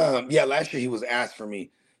was. Last year he was asked for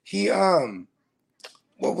me. He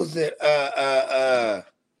what was it?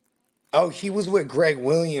 He was with Greg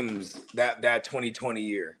Williams that 2020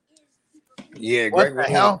 year. Yeah, what Greg the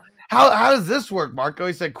Williams. hell? How does this work, Marco?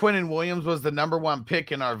 He said Quinnen Williams was the number 1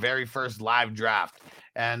 pick in our very first live draft,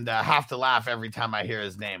 and have to laugh every time I hear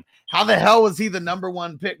his name. How the hell was he the number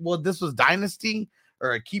 1 pick? Well, this was Dynasty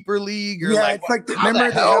or a keeper league, or it's like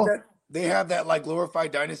remember they have that like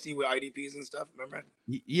glorified Dynasty with IDPs and stuff. Remember?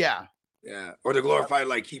 Yeah. Yeah, or the glorified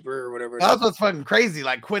like keeper or whatever. That's what's fucking crazy.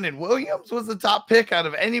 Like Quinnen Williams was the top pick out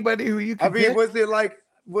of anybody who you could pick. Was it like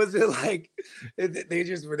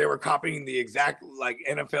they were copying the exact like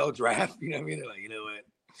NFL draft? You know what I mean? They're like, you know what?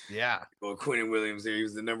 Yeah. Well, Quinnen Williams there. He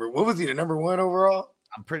was the number. What was he? The number 1 overall?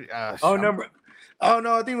 I'm pretty. Oh no,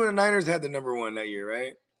 I think when the Niners had the number 1 that year,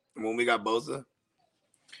 right? When we got Bosa.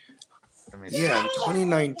 Yeah, in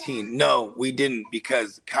 2019. No, we didn't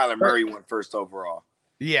because Kyler Murray went first overall.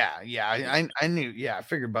 Yeah. I knew. Yeah, I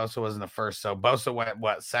figured Bosa wasn't the first. So Bosa went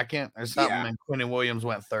what, second or something, Yeah. and Quinnen Williams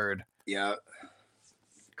went third. Yeah.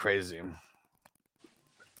 Crazy.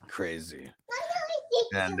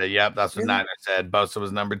 And yep, that's what Niner said. Bosa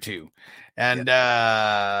was number 2. And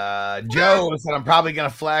Joe said I'm probably gonna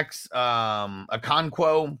flex a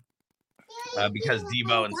Okonkwo because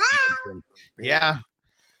Debo and Stevenson. Yeah.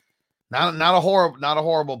 Not a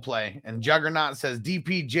horrible play. And Juggernaut says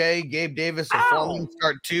DPJ, Gabe Davis, or Foreman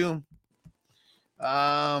start 2.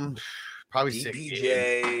 Probably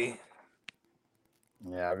DPJ.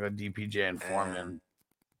 Yeah, I'll go DPJ and Foreman.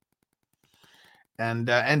 And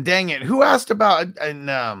dang it, who asked about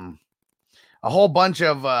a whole bunch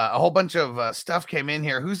of stuff came in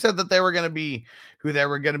here. Who said that they were going to be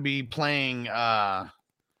playing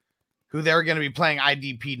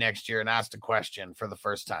IDP next year and asked a question for the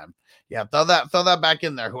first time? Yeah, throw that back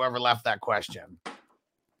in there. Whoever left that question.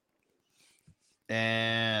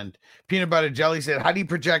 And Peanut Butter Jelly said, how do you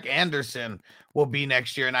project Anderson will be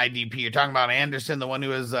next year in IDP? You're talking about Anderson, the one who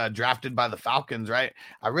was drafted by the Falcons, right?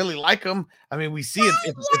 I really like him. I mean, we see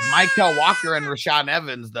it's Michael Walker and Rashaan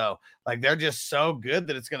Evans, though. Like, they're just so good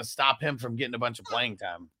that it's going to stop him from getting a bunch of playing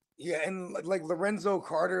time. Yeah, and like Lorenzo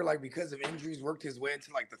Carter, like because of injuries, worked his way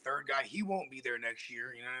into like the third guy. He won't be there next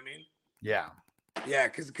year. You know what I mean? Yeah. Yeah,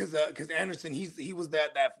 because Anderson, he was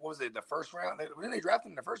that what was it, the first round? Didn't they draft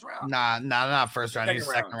him in the first round? Not first round. He's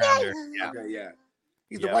second rounder. Yeah. Okay, yeah.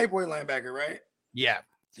 He's the white boy linebacker, right? Yeah.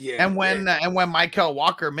 Yeah. And when Michael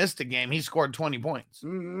Walker missed a game, he scored 20 points.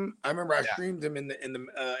 Mm-hmm. I remember I streamed him in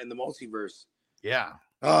the multiverse. Yeah.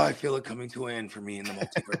 Oh, I feel it coming to an end for me in the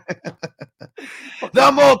multiverse. The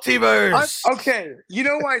multiverse. Okay. You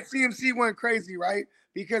know why CMC went crazy, right?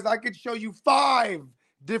 Because I could show you 5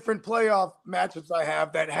 different playoff matchups I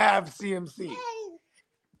have that have CMC.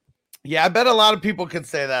 Yeah, I bet a lot of people could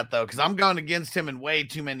say that, though, because I'm going against him in way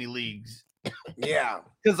too many leagues. Yeah.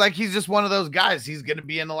 Because, like, he's just one of those guys. He's going to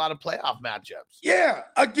be in a lot of playoff matchups. Yeah,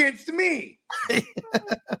 against me.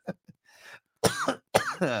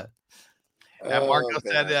 And Marco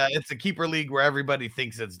said it's a keeper league where everybody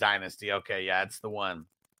thinks it's dynasty. Okay, yeah, it's the one.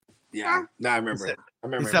 Yeah, no, I remember.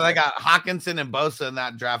 He said I got Hawkinson and Bosa in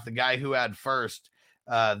that draft. The guy who had first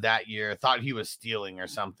that year thought he was stealing or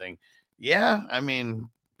something. Yeah, I mean,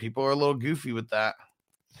 people are a little goofy with that.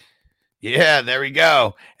 Yeah, there we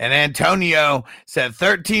go. And Antonio said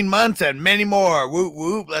 13 months and many more. Whoop,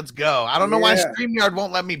 whoop, let's go. I don't know why StreamYard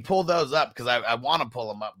won't let me pull those up because I want to pull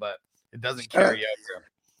them up, but it doesn't carry over.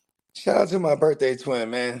 Shout out to my birthday twin,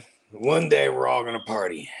 man. One day we're all going to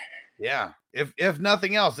party. Yeah. If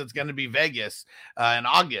nothing else, it's going to be Vegas in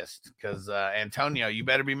August because Antonio, you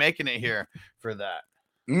better be making it here for that.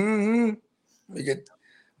 Mm-hmm. We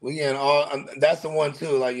get all. That's the one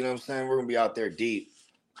too. Like, you know what I'm saying? We're going to be out there deep.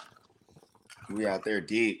 We out there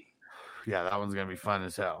deep. Yeah, that one's going to be fun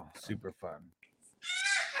as hell. Super fun.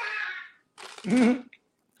 Mm-hmm.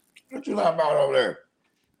 What you laughing about over there?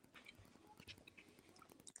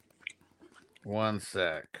 One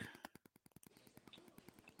sec.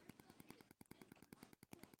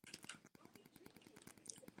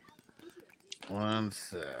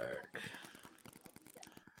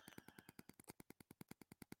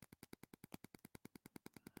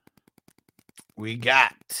 We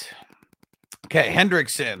got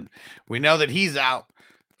Hendrickson. We know that he's out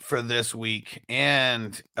for this week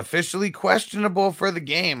and officially questionable for the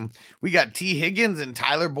game. We got T. Higgins and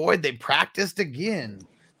Tyler Boyd. They practiced again.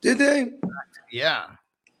 Did they? Yeah.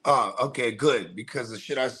 Oh, okay, good. Because the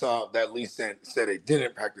shit I saw that Lee said they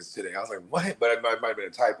didn't practice today. I was like, what? But it might have been a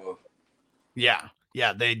typo. Yeah,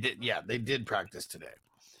 they did. Yeah, they did practice today.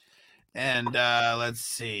 And let's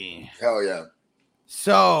see. Hell yeah.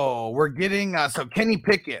 So we're getting so Kenny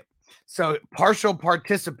Pickett. So partial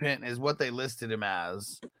participant is what they listed him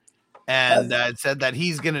as, and it said that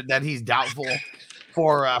he's doubtful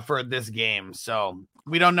for this game. So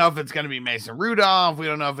we don't know if it's going to be Mason Rudolph. We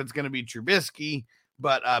don't know if it's going to be Trubisky,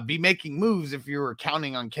 but be making moves if you were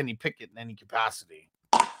counting on Kenny Pickett in any capacity.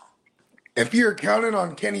 If you're counting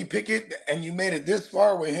on Kenny Pickett and you made it this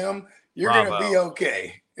far with him, you're going to be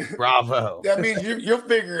okay. Bravo. That means you'll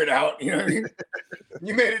figure it out. You know what I mean?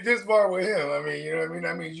 You made it this far with him. I mean, you know what I mean?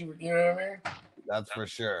 That means you know what I mean? That's for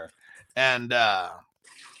sure. And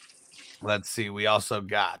let's see. We also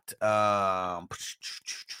got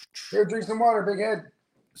here, drink some water, big head.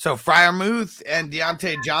 So Freiermuth and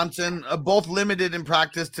Deontay Johnson both limited in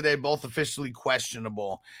practice today, both officially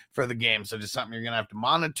questionable for the game. So just something you're gonna have to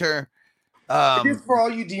monitor. I guess for all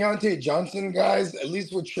you Deontay Johnson guys, at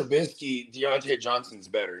least with Trubisky, Deontay Johnson's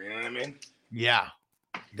better. You know what I mean? Yeah,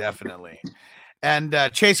 definitely. And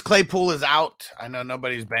Chase Claypool is out. I know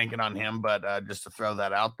nobody's banking on him, but just to throw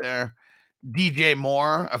that out there. DJ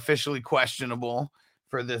Moore officially questionable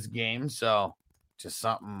for this game, so just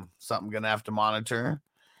something gonna have to monitor.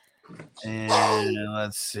 And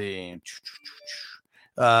let's see,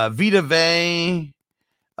 Vita Vey.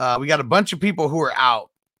 We got a bunch of people who are out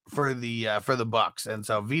for the Bucks, and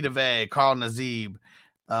so Vita Vey, Carl Nazeeb,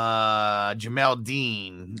 Jamel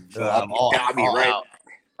Dean, all out.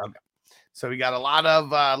 Okay, so we got a lot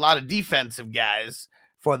of defensive guys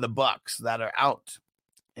for the Bucks that are out.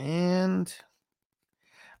 And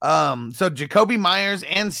so Jacoby Myers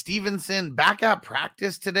and Stevenson back at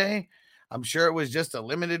practice today. I'm sure it was just a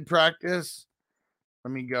limited practice.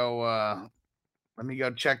 Let me go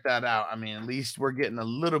check that out. I mean, at least we're getting a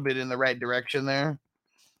little bit in the right direction there.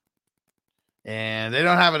 And they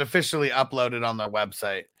don't have it officially uploaded on their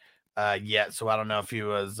website yet, so I don't know if he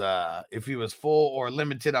was full or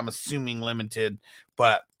limited. I'm assuming limited,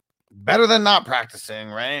 but better than not practicing,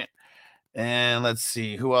 right? And let's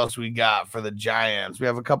see who else we got for the Giants. We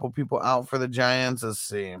have a couple people out for the Giants. Let's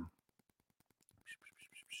see.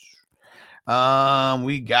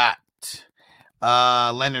 We got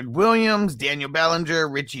Leonard Williams, Daniel Bellinger,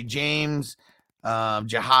 Richie James,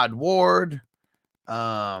 Jihad Ward,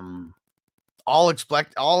 all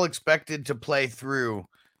expected to play through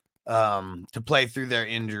their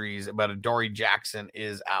injuries, but Adoree Jackson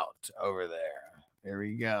is out over there. There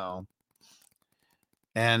we go.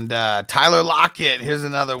 And Tyler Lockett, here's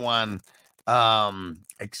another one.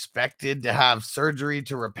 Expected to have surgery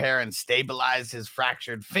to repair and stabilize his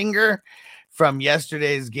fractured finger from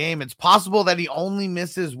yesterday's game. It's possible that he only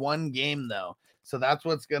misses one game, though. So that's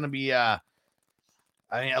what's going to be a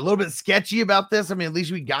little bit sketchy about this. I mean, at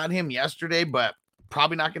least we got him yesterday, but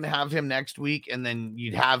probably not going to have him next week. And then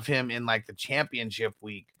you'd have him in like the championship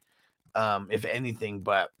week, if anything.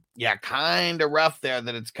 But yeah, kind of rough there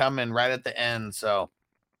that it's coming right at the end. So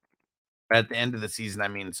at the end of the season, I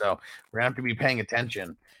mean, so we're gonna have to be paying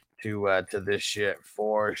attention to this shit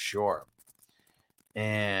for sure.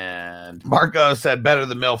 And Marco said better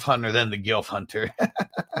the MILF hunter than the GILF hunter.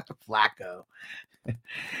 Flacco.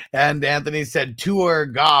 And Anthony said Tua or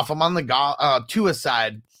Goff. I'm on the Tua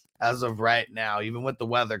side as of right now, even with the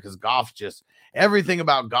weather, because Goff just everything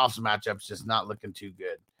about Goff's matchups just not looking too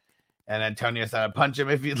good. And Antonio said, I punch him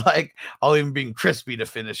if you'd like. I'll even be crispy to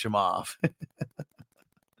finish him off.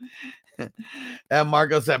 And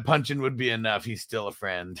Marco said punching would be enough. He's still a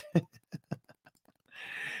friend.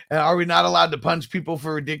 And are we not allowed to punch people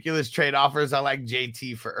for ridiculous trade offers? I like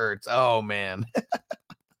JT for Ertz. Oh, man.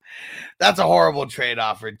 That's a horrible trade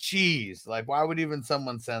offer. Jeez. Like, why would even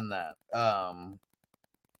someone send that?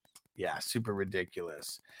 Yeah, super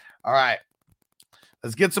ridiculous. All right.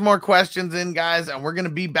 Let's get some more questions in, guys. And we're going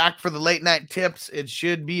to be back for the late night tips. It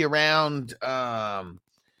should be around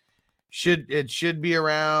should be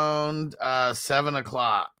around 7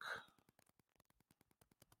 o'clock.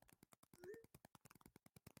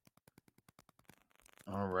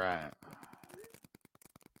 All right.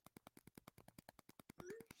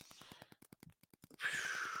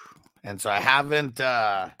 And so I have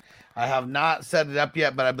not set it up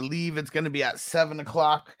yet, but I believe it's going to be at 7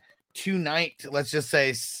 o'clock tonight. Let's just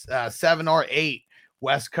say 7 or 8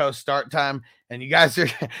 West Coast start time. And you guys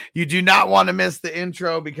you do not want to miss the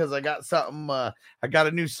intro because I got something. I got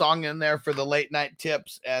a new song in there for the late night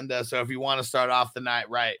tips. And so if you want to start off the night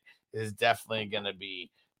right, is definitely going to be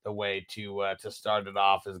the way to start it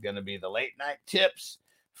off. Is going to be the late night tips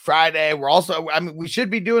Friday. We should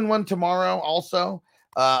be doing one tomorrow also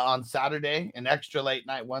on Saturday, an extra late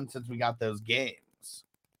night one since we got those games.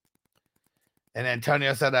 And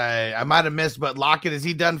Antonio said, I might have missed, but Lockett, is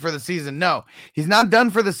he done for the season? No, he's not done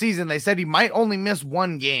for the season. They said he might only miss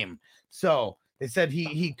one game. So they said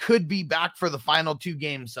he could be back for the final 2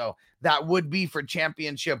 games. So that would be for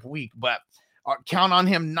championship week, but count on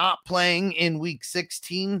him not playing in week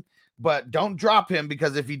 16, but don't drop him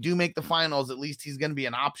because if you do make the finals, at least he's going to be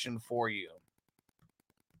an option for you.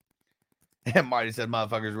 And Marty said,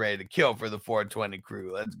 motherfuckers ready to kill for the 420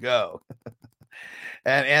 crew. Let's go.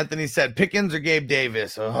 And Anthony said, Pickens or Gabe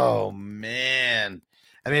Davis? Oh, man.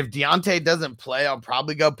 I mean, if Deontay doesn't play, I'll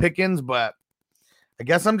probably go Pickens, but I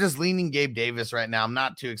guess I'm just leaning Gabe Davis right now. I'm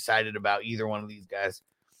not too excited about either one of these guys.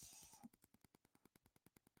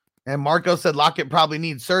 And Marco said Lockett probably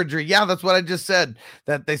needs surgery. Yeah, that's what I just said.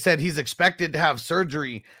 That they said he's expected to have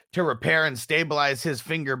surgery to repair and stabilize his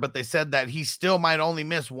finger, but they said that he still might only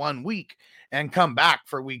miss 1 week and come back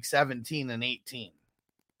for week 17 and 18.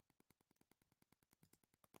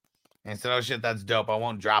 And said, oh, shit, that's dope. I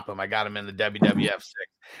won't drop him. I got him in the WWF 6.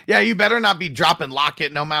 Yeah, you better not be dropping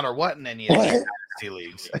Lockett no matter what in any of these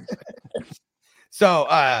leagues. So,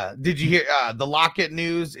 did you hear the Lockett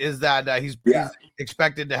news? Is that he's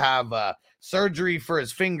expected to have surgery for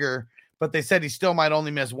his finger, but they said he still might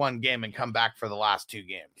only miss one game and come back for the last 2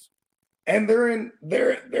 games. And they're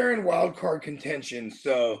in wild card contention,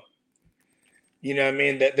 so you know what I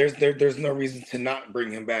mean. That there's no reason to not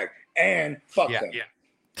bring him back. And fuck them.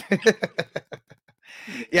 Yeah.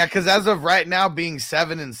 Yeah, because as of right now, being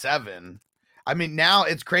 7-7. I mean, now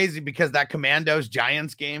it's crazy because that Commandos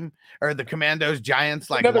Giants game or the Commandos Giants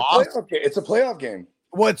lost. It's a playoff game.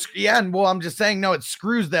 Well, I'm just saying, no, it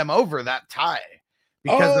screws them over that tie.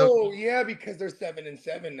 Because they're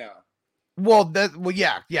 7-7 now.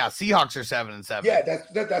 Yeah. Seahawks are 7-7. Yeah,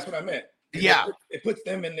 that's what I meant. Yeah, it puts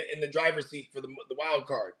them in the driver's seat for the wild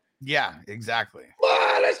card. Yeah, exactly.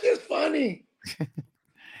 Wow, that's just funny.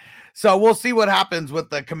 So we'll see what happens with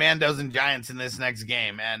the Commandos and Giants in this next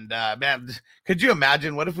game. And man, could you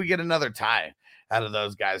imagine what if we get another tie out of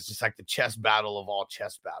those guys? Just like the chess battle of all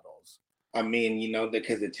chess battles. I mean,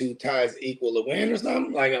 because the 2 ties equal a win or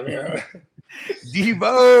something. Like, I mean,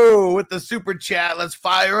 Devo with the super chat. Let's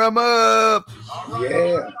fire him up.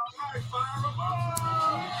 Yeah.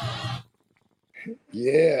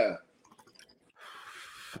 Yeah.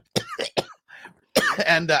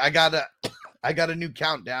 And I got a new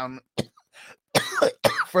countdown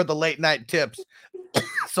for the late night tips.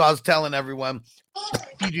 So I was telling everyone,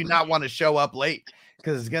 you do not want to show up late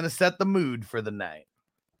because it's going to set the mood for the night.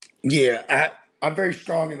 Yeah, I'm very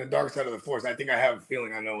strong in the dark side of the force. I think I have a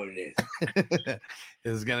feeling I know what it is.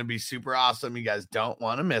 It's going to be super awesome. You guys don't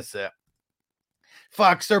want to miss it.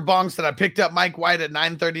 Fuck, Sir Bong said I picked up Mike White at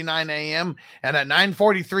 9:39 a.m. and at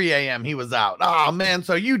 9:43 a.m. he was out. Oh, man,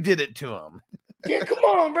 so you did it to him. Yeah, come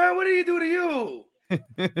on, bro. What did he do to you?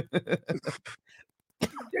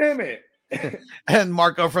 Damn it. And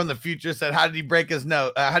Marco from the future said, how did he break his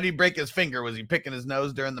nose? How did he break his finger? Was he picking his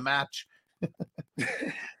nose during the match?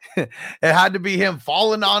 It had to be him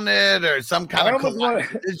falling on it or some kind of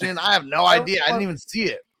collision. I have no idea. I didn't even see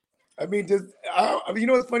it. I mean, you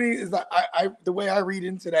know what's funny is that I the way I read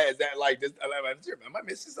into that is that am I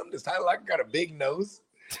missing something? Does Tyler Lockett got a big nose?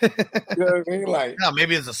 You know what I mean? Like, no,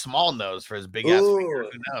 maybe it's a small nose for his big ass finger.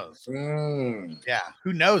 Who knows? Yeah,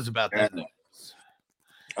 who knows about that nose?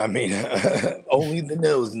 I mean, only the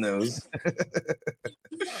nose knows.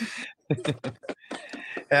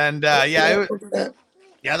 And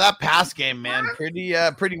that pass game, man,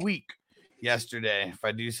 pretty weak yesterday, if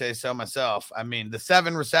I do say so myself. I mean, the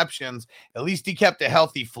 7 receptions, at least he kept a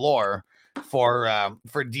healthy floor for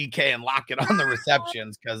DK and Lockett on the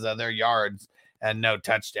receptions because of their yards and no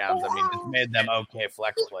touchdowns. I mean, just made them okay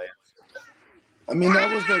flex plays. I mean,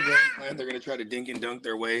 that was their game plan. They're going to try to dink and dunk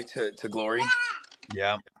their way to glory.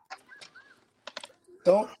 Yeah.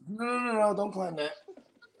 No, don't climb that.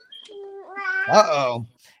 Uh-oh.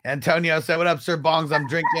 Antonio said, what up, Sir Bongs? I'm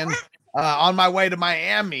drinking on my way to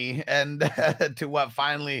Miami and to what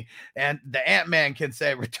finally, and the Ant-Man can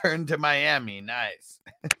say, return to Miami. Nice.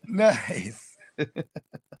 Nice.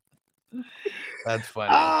 That's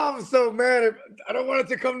funny. Oh, I'm so mad. I don't want it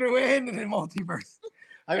to come to an end in the multiverse.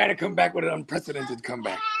 I got to come back with an unprecedented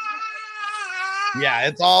comeback. Yeah,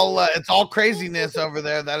 it's all craziness over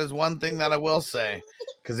there. That is one thing that I will say.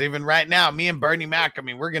 Because even right now, me and Bernie Mac, I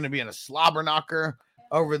mean, we're going to be in a slobber knocker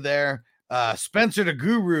over there. Spencer the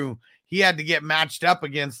Guru, he had to get matched up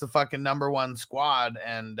against the fucking #1 squad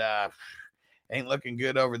and ain't looking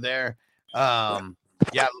good over there.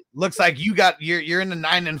 Yeah, looks like you're in the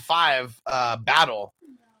 9-5 battle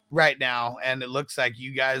right now, and it looks like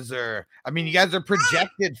you guys are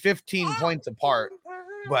projected 15 points apart,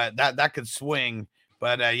 but that could swing.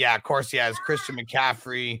 But yeah, of course, yeah, it's Christian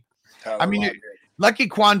McCaffrey. I mean, lucky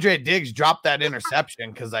Quandre Diggs dropped that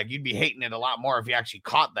interception because like you'd be hating it a lot more if he actually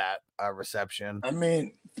caught that reception. I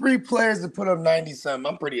mean, 3 players to put up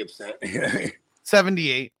 90-something. I'm pretty upset.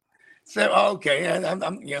 78. So okay,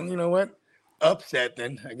 I'm you know what? Upset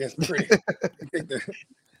then, I guess. Pretty.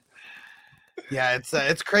 Yeah,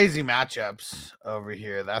 it's crazy matchups over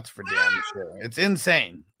here. That's for damn sure. It's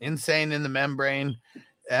insane in the membrane,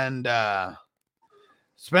 and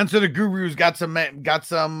Spencer the Guru's got a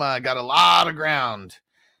lot of ground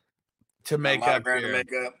to make up.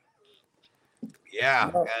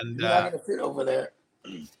 Yeah, and you're not gonna fit over there.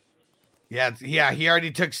 Yeah, he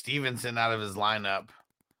already took Stevenson out of his lineup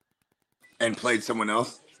and played someone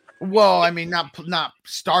else. Well, I mean, not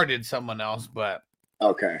started someone else, but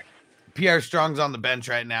okay. Pierre Strong's on the bench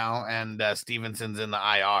right now, and Stevenson's in the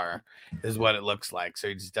IR, is what it looks like. So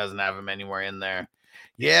he just doesn't have him anywhere in there.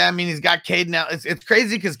 Yeah, I mean, he's got Caden Ellis. It's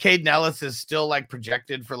crazy because Caden Ellis is still like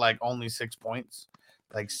projected for like only 6 points.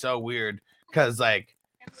 Like so weird because like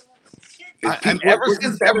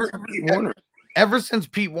ever since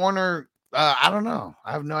Pete Warner, I don't know.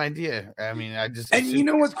 I have no idea. I mean, I just And you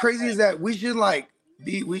know what's crazy is that we should like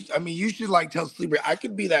be. You should like tell Sleeper I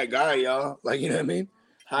could be that guy, y'all. Like, you know what I mean?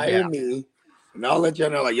 Hire me, and I'll let y'all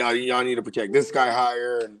know. Like, y'all need to protect this guy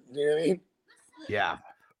higher, and you know what I mean? Yeah.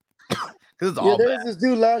 This is all there bad. was this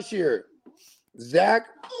dude last year, Zach.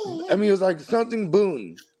 I mean, it was like something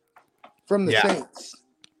Boone from the Saints.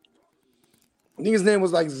 I think his name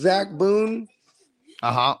was like Zach Boone.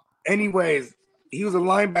 Anyways, he was a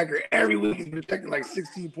linebacker. Every week he's protecting like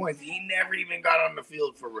 16 points. He never even got on the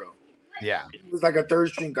field for real. Yeah. He was like a third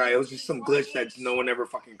string guy. It was just some glitch that no one ever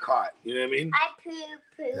fucking caught. You know what I mean? I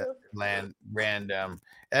Land random.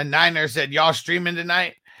 And Niner said, y'all streaming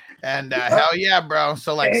tonight? And hell yeah, bro.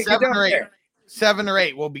 So like 7 or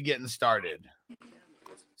 8 we'll be getting started.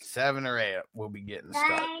 7 or 8 we'll be getting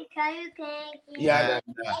started. Yeah.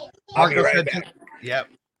 Marco said, yep.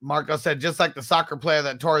 Marco said, just like the soccer player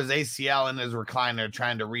that tore his ACL in his recliner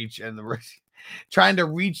trying to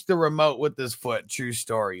reach the remote with his foot. True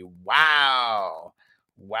story. Wow.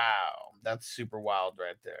 That's super wild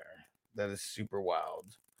right there. That is super wild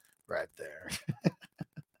right there.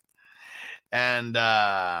 And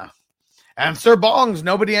Sir Bongs,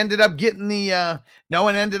 no one ended up getting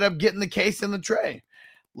the case in the tray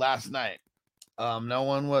last night. No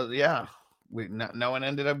one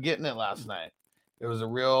ended up getting it last night. It was a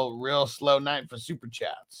real slow night for super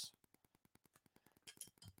chats.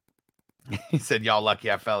 He said, y'all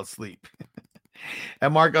lucky I fell asleep.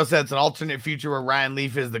 And Marco said it's an alternate future where Ryan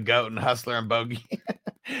Leaf is the GOAT and Hustler and Bogey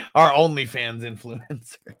are OnlyFans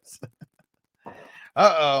influencers.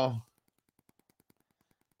 Uh-oh.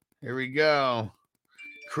 Here we go.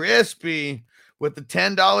 Crispy with the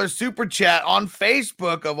 $10 super chat on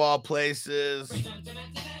Facebook of all places.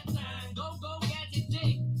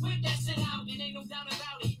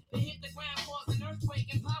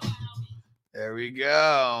 There we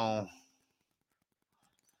go.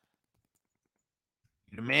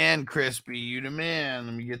 You the man, Crispy. You the man.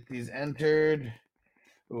 Let me get these entered.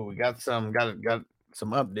 Oh, we got some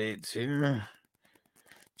updates here.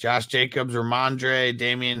 Josh Jacobs, Ramondre,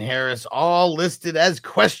 Damian Harris, all listed as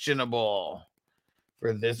questionable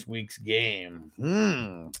for this week's game.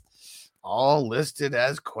 All listed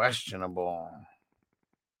as questionable.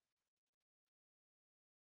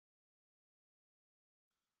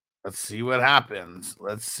 Let's see what happens.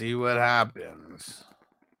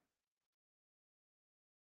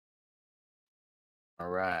 All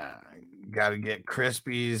right. Got to get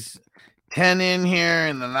Crispy's 10 in here,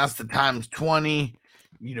 and then that's the times 20.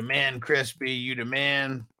 You the man, Crispy. You the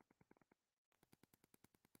man.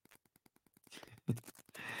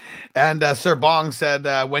 And Sir Bong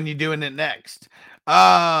said, when you doing it next?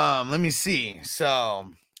 Let me see.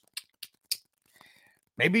 So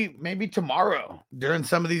maybe tomorrow during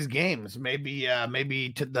some of these games. Maybe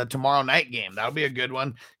the tomorrow night game. That'll be a good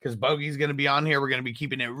one because Bogey's going to be on here. We're going to be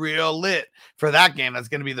keeping it real lit for that game. That's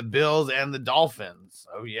going to be the Bills and the Dolphins.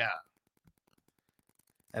 Oh, yeah.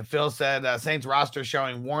 And Phil said Saints roster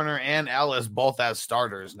showing Warner and Ellis both as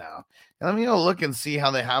starters now. And let me go look and see how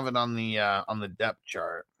they have it on the depth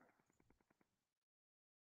chart.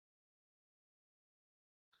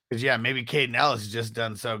 Because, yeah, maybe Caden Ellis has just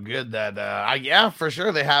done so good that, for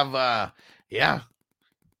sure, they have, the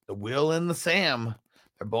Will and the Sam.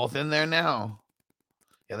 They're both in there now.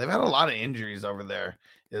 Yeah, they've had a lot of injuries over there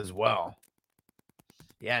as well.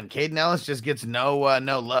 Yeah, and Caden Ellis just gets no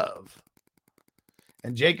love.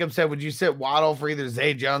 And Jacob said, would you sit Waddle for either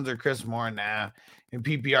Zay Jones or Chris Moore? Nah. In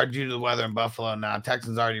PPR due to the weather in Buffalo, nah.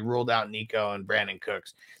 Texans already ruled out Nico and Brandon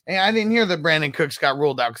Cooks. Hey, I didn't hear that Brandon Cooks got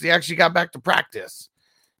ruled out because he actually got back to practice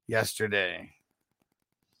yesterday.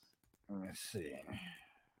 Let me see.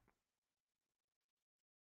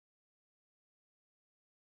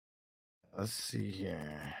 Let's see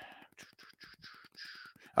here.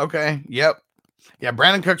 Okay. Yep. Yeah,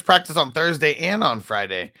 Brandon Cooks practiced on Thursday and on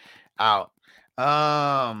Friday out.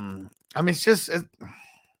 I mean, I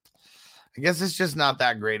guess it's just not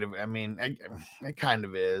that great of. I mean, it kind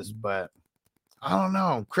of is, but I don't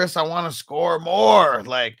know, Chris. I want to score more.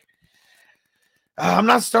 Like, I'm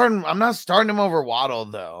not starting him over Waddle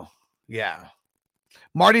though. Yeah.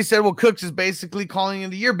 Marty said, well, Cooks is basically calling in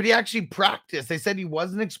the year, but he actually practiced. They said he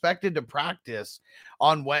wasn't expected to practice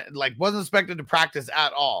wasn't expected to practice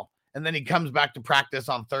at all. And then he comes back to practice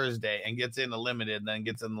on Thursday and gets in the limited, and then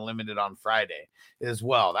gets in the limited on Friday as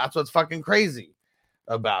well. That's what's fucking crazy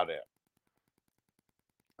about it.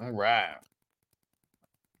 All right.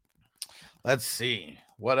 Let's see.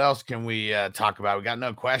 What else can we talk about? We got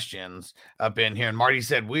no questions up in here. And Marty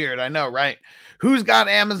said, weird. I know, right? Who's got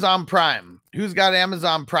Amazon Prime?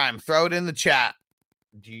 Throw it in the chat.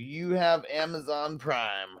 Do you have Amazon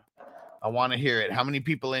Prime? I want to hear it. How many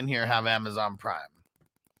people in here have Amazon Prime?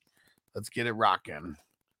 Let's get it rocking,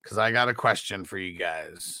 because I got a question for you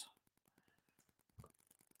guys.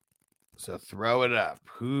 So throw it up.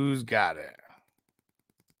 Who's got it?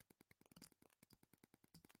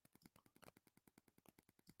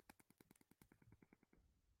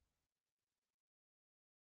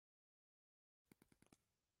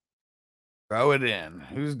 Throw it in.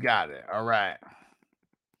 Who's got it? All right.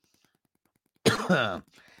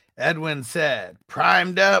 Edwin said,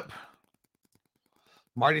 primed up.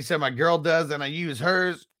 Marty said, my girl does, and I use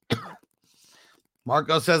hers.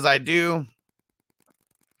 Marco says, I do.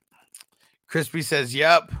 Crispy says,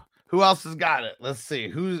 yep. Who else has got it? Let's see.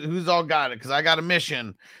 Who's all got it? Because I got a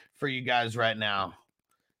mission for you guys right now,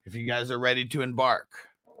 if you guys are ready to embark.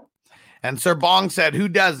 And Sir Bong said, who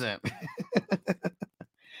doesn't?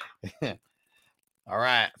 All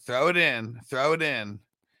right. Throw it in. Throw it in.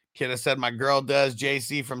 Kidda said, my girl does.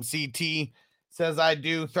 JC from CT says, I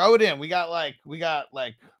do. Throw it in. We got like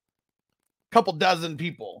a couple dozen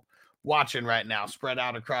people watching right now, spread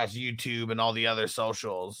out across YouTube and all the other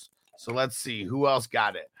socials. So let's see who else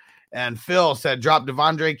got it. And Phil said, drop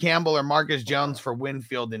Devondre Campbell or Marcus Jones for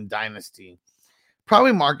Winfield in Dynasty.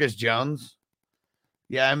 Probably Marcus Jones.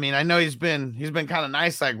 Yeah, I mean, I know he's been kind of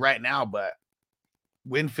nice like right now, but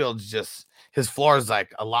Winfield's just, his floor is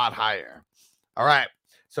like a lot higher. All right.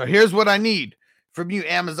 So here's what I need from you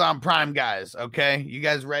Amazon Prime guys. Okay. You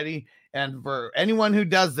guys ready? And for anyone who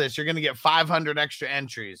does this, you're going to get 500 extra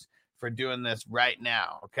entries for doing this right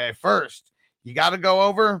now. Okay. First, you got to go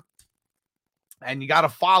over and you got to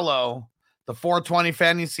follow the 420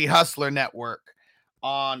 Fantasy Hustler Network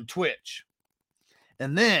on Twitch.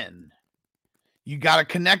 And then you got to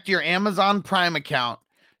connect your Amazon Prime account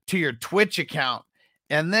to your Twitch account.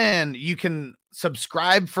 And then you can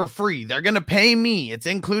subscribe for free. They're going to pay me. It's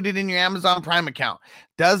included in your Amazon Prime account.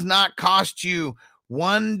 Does not cost you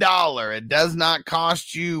 $1. It does not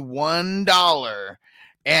cost you $1.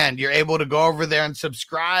 And you're able to go over there and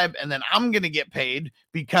subscribe. And then I'm going to get paid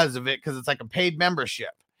because of it, because it's like a paid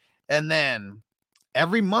membership. And then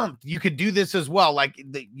every month you could do this as well. Like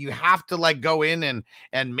you have to like go in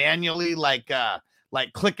and manually like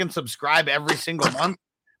click and subscribe every single month.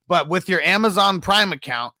 But with your Amazon Prime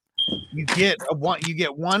account, you get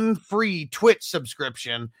one free Twitch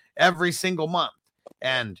subscription every single month.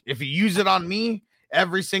 And if you use it on me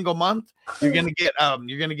every single month, you're gonna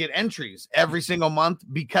get entries every single month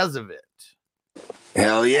because of it.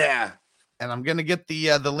 Hell yeah! And I'm gonna get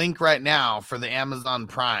the link right now for the Amazon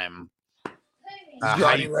Prime.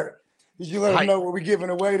 Did you let them know what we're giving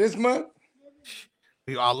away this month?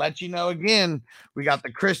 I'll let you know again. We got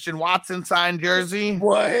the Christian Watson signed jersey.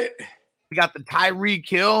 What? We got the Tyreek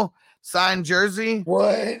Hill signed jersey.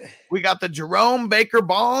 What? We got the Jerome Baker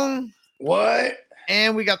Bong. What?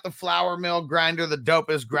 And we got the Flour Mill Grinder, the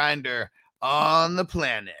dopest grinder on the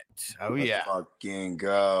planet. Oh, yeah. Let's fucking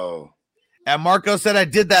go. And Marco said I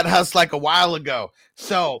did that hustle like a while ago.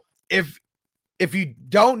 So if you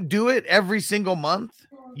don't do it every single month,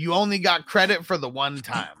 you only got credit for the one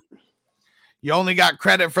time. You only got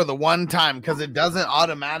credit for the one time because it doesn't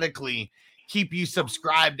automatically keep you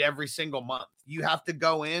subscribed every single month. You have to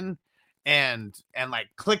go in and like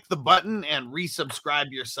click the button and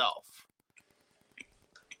resubscribe yourself.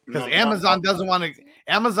 Because Amazon doesn't want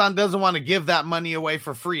to give that money away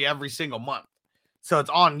for free every single month. So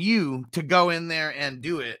it's on you to go in there and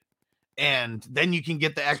do it. And then you can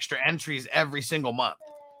get the extra entries every single month.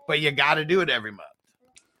 But you got to do it every month.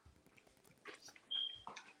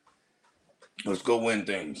 Let's go win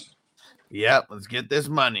things. Yep, let's get this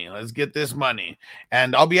money. Let's get this money.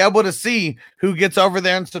 And I'll be able to see who gets over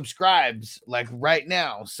there and subscribes like right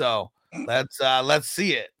now. So let's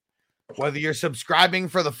see it. Whether you're subscribing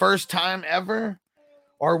for the first time ever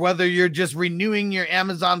or whether you're just renewing your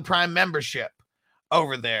Amazon Prime membership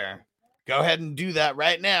over there, go ahead and do that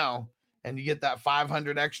right now and you get that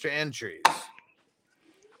 500 extra entries.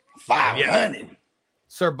 500. Yeah.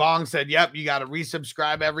 Sir Bong said, yep, you got to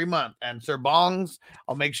resubscribe every month. And Sir Bongs,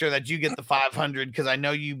 I'll make sure that you get the 500 because I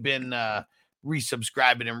know you've been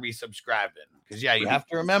resubscribing. Because, yeah, you have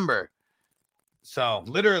to remember. So,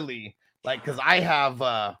 literally, like, because I have,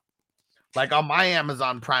 like, on my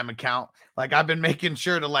Amazon Prime account, like, I've been making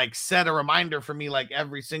sure to, like, set a reminder for me, like,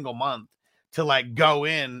 every single month to, like, go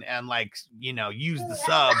in and, like, you know, use the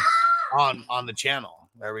sub on the channel.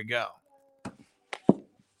 There we go.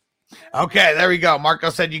 Okay, there we go. Marco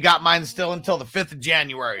said you got mine still until the 5th of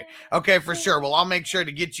January. Okay, for sure. Well, I'll make sure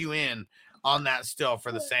to get you in on that still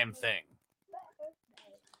for the same thing.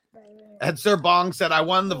 And Sir Bong said, I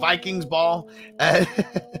won the Vikings ball.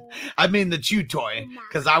 I mean, the chew toy,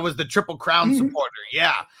 because I was the Triple Crown supporter.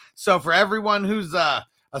 Yeah. So for everyone who's a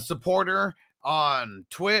supporter on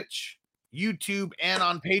Twitch, YouTube, and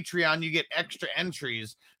on Patreon, you get extra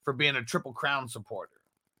entries for being a Triple Crown supporter.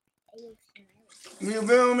 You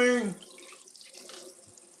feel me?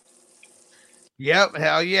 Yep,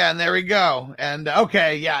 hell yeah, and there we go. And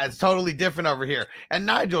okay, yeah, it's totally different over here. And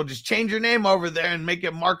Nigel, just change your name over there and make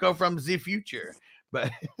it Marco from the future.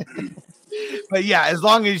 But but yeah, as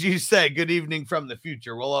long as you say good evening from the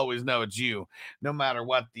future, we'll always know it's you, no matter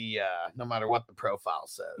what the profile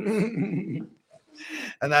says.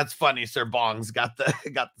 And that's funny. Sir Bong's got the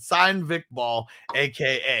signed Vic Ball,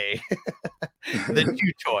 aka the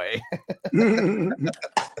chew toy.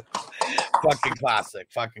 Fucking classic.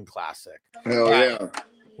 Hell yeah.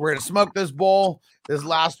 We're gonna smoke this bowl, this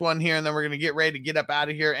last one here, and then we're gonna get ready to get up out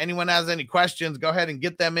of here. Anyone has any questions, go ahead and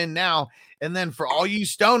get them in now. And then for all you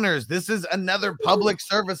stoners, this is another public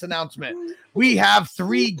service announcement. We have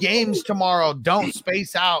 3 games tomorrow. Don't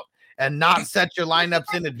space out and not set your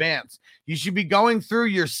lineups in advance. You should be going through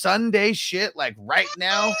your Sunday shit like right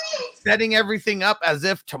now, setting everything up as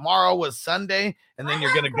if tomorrow was Sunday, and then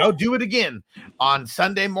you're gonna go do it again on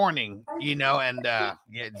Sunday morning, and yeah,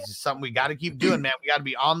 it's just something we got to keep doing, man. We got to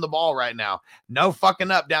be on the ball right now. No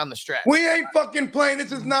fucking up down the stretch. We ain't fucking playing.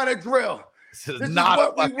 This is not a drill. This is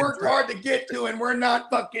what we worked hard to get to, and we're not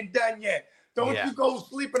fucking done yet. Don't you go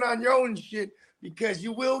sleeping on your own shit, because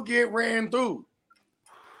you will get ran through.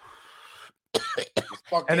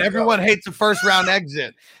 And everyone hates a first round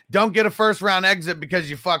exit. Don't get a first round exit because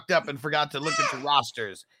you fucked up and forgot to look at your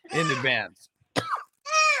rosters in advance.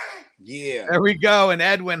 Yeah. There we go. And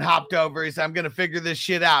Edwin hopped over. He said, I'm going to figure this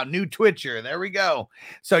shit out. New Twitcher. There we go.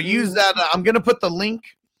 So use that. I'm going to put the link.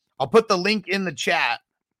 I'll put the link in the chat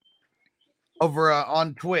over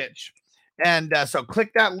on Twitch. And so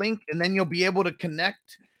click that link, and then you'll be able to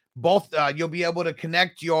connect both. You'll be able to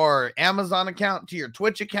connect your Amazon account to your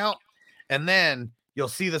Twitch account. And then you'll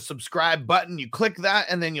see the subscribe button. You click that,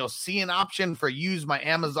 and then you'll see an option for use my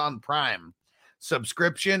Amazon Prime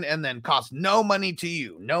subscription, and then cost no money to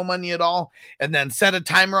you, no money at all. And then set a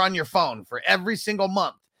timer on your phone for every single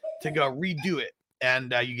month to go redo it.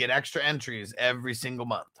 And you get extra entries every single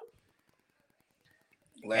month.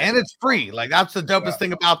 And it's free. Like, that's the dopest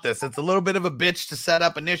thing about this. It's a little bit of a bitch to set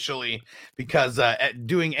up initially because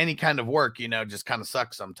doing any kind of work, just kind of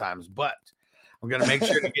sucks sometimes. But I'm going to make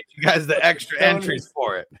sure to get you guys the extra entries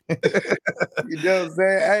for it. You know what I'm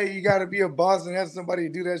saying? Hey, you got to be a boss and have somebody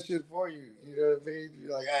do that shit for you. You know what I mean?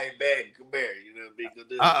 You're like, hey, man, come here. You know what I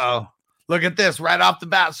mean? Uh-oh. Look at this. Right off the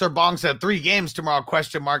bat, Sir Bong said 3 games tomorrow, ?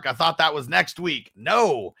 I thought that was next week.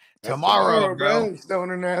 No, tomorrow, bro.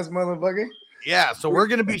 Stoner ass motherfucker. Yeah, so we're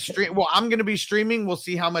going to be streaming. Well, I'm going to be streaming. We'll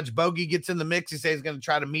see how much Bogey gets in the mix. He says he's going to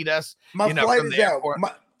try to meet us. My flight is out.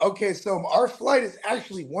 Okay, so our flight is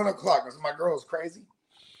actually 1 o'clock. Because my girl is crazy.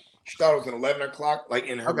 She thought it was 11 o'clock, like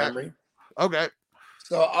in her memory. Okay.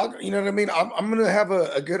 So you know what I mean? I'm gonna have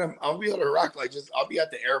a good. I'll be able to rock. I'll be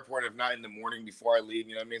at the airport, if not in the morning before I leave.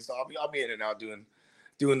 You know what I mean? So I'll be in and out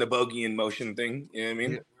doing the bogey in motion thing. You know what I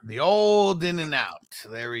mean? The old in and out.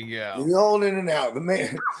 There we go. The old in and out. The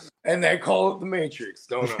man, and they call it the Matrix,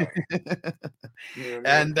 don't I? You know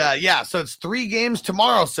and yeah, so it's 3 games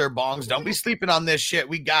tomorrow, Sir Bongs. Don't be sleeping on this shit.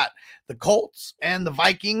 We got the Colts and the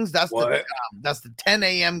Vikings. That's the 10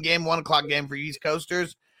 a.m. game, 1 o'clock game for East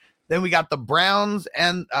Coasters. Then we got the Browns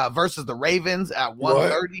and versus the Ravens at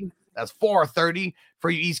 1:30. That's 4:30 for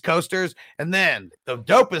you East Coasters. And then the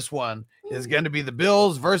dopest one is going to be the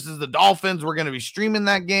Bills versus the Dolphins. We're going to be streaming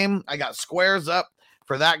that game. I got squares up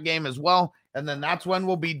for that game as well. And then that's when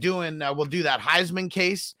we'll be doing, we'll do that Heisman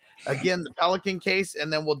case, again, the Pelican case,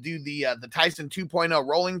 and then we'll do the Tyson 2.0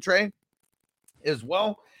 rolling tray as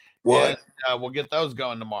well. And, we'll get those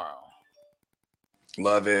going tomorrow.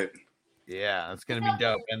 Love it. Yeah, it's going to be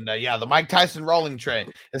dope. And yeah, the Mike Tyson rolling tray.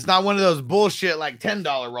 It's not one of those bullshit like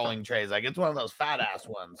 $10 rolling trays. Like, it's one of those fat ass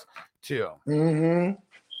ones too. Mm-hmm.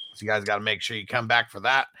 So you guys got to make sure you come back for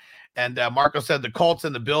that. And Marco said the Colts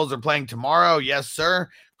and the Bills are playing tomorrow. Yes, sir.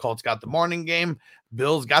 Colts got the morning game.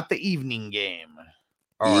 Bills got the evening game.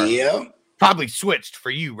 Yeah. Probably switched for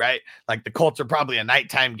you, right? Like the Colts are probably a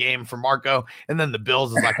nighttime game for Marco, and then the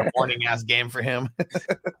Bills is like a morning ass game for him.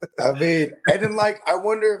 I mean, and then I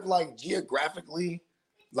wonder if geographically,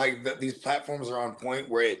 these platforms are on point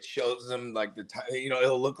where it shows them the time.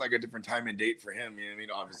 It'll look like a different time and date for him. You know what I mean?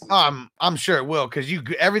 Obviously, I'm sure it will because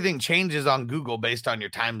everything changes on Google based on your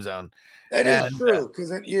time zone. That is true. Because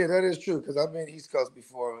that is true. Because I've been East Coast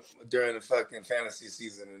before during the fucking fantasy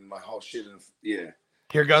season and my whole shit.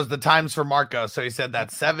 Here goes the times for Marco. So he said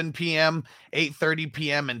that's 7 p.m., 8:30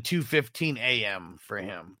 p.m., and 2:15 a.m. for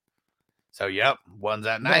him. So, yep, one's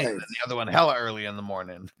at night, and the other one hella early in the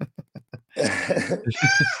morning.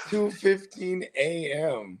 2:15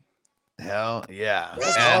 a.m. Hell yeah.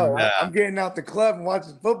 That's and hard. I'm getting out the club and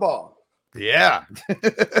watching football. Yeah.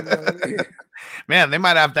 Man, they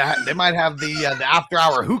might have the after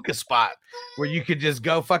hour hookah spot where you could just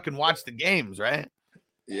go fucking watch the games, right?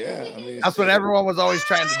 Yeah, I mean, that's what everyone was always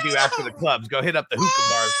trying to do after the clubs. Go hit up the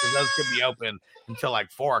hookah bars because those could be open until like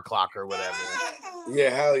 4 o'clock or whatever.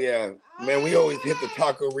 Yeah, hell yeah, man. We always hit the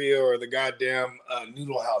Taqueria or the goddamn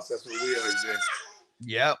Noodle House. That's what we always did.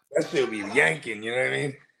 Yep, that shit be yanking. You know what I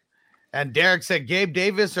mean? And Derek said Gabe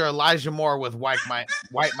Davis or Elijah Moore with White Mike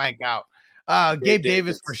out. Gabe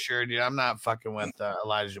Davis for sure, dude. I'm not fucking with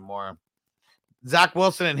Elijah Moore. Zach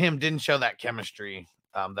Wilson and him didn't show that chemistry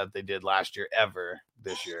that they did last year ever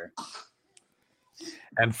this year.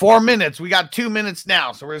 And 4 minutes. We got 2 minutes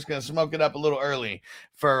now, so we're just gonna smoke it up a little early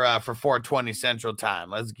for 4:20 Central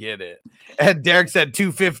Time. Let's get it. And Derek said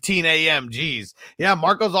 2:15 a.m. Jeez, yeah.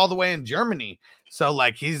 Marco's all the way in Germany, so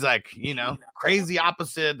like he's like crazy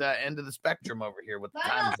opposite end of the spectrum over here with the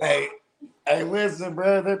time. Hey, listen,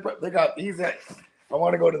 bro. They got these. I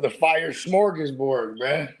want to go to the fire smorgasbord,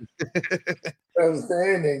 man. You know what I'm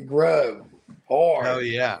saying? And grub hard. Oh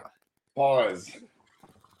yeah. Pause.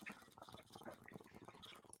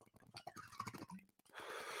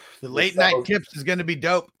 The late night tips is going to be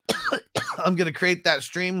dope. I'm going to create that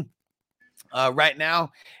stream right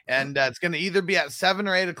now, and it's going to either be at 7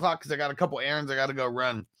 or 8 o'clock because I got a couple errands I got to go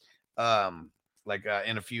run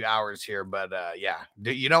in a few hours here. But yeah,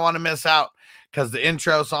 you don't want to miss out because the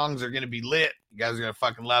intro songs are going to be lit. You guys are going to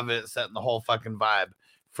fucking love it, setting the whole fucking vibe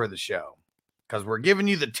for the show because we're giving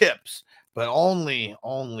you the tips, but only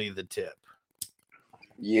the tip.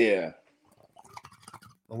 Yeah.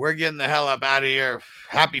 We're getting the hell up out of here.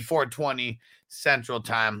 Happy 4:20 Central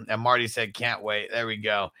Time. And Marty said, can't wait. There we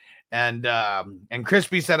go. And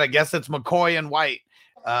Crispy said, I guess it's McCoy and White.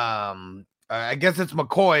 I guess it's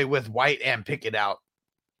McCoy with White and Pickett out.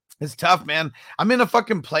 It's tough, man. I'm in a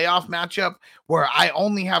fucking playoff matchup where I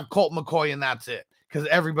only have Colt McCoy and that's it. Because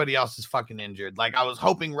everybody else is fucking injured. Like I was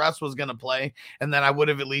hoping Russ was going to play and then I would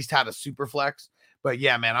have at least had a super flex. But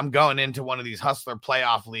yeah, man, I'm going into one of these hustler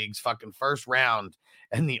playoff leagues, fucking first round.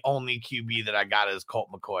 And the only QB that I got is Colt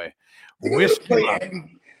McCoy. You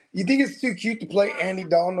think it's too cute to play Andy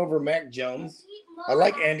Dalton over Mac Jones? I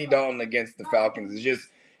like Andy Dalton against the Falcons.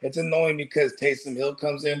 It's annoying because Taysom Hill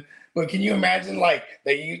comes in. But can you imagine like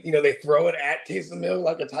they throw it at Taysom Hill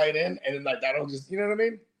like a tight end and then like that'll just, you know what I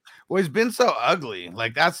mean? Well, it's been so ugly.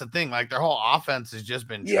 Like that's the thing. Like their whole offense has just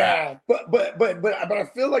been trash. Yeah, but I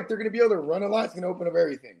feel like they're gonna be able to run a lot. It's gonna open up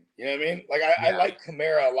everything. You know what I mean? Like I like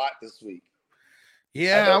Kamara a lot this week.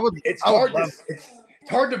 Yeah, it's hard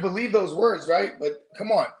to believe those words, right? But come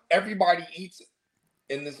on, everybody eats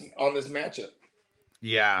on this matchup.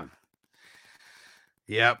 Yeah.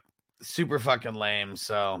 Yep. Super fucking lame.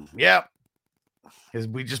 So, yep. Because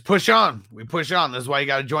we just push on. We push on. That's why you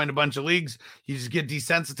got to join a bunch of leagues. You just get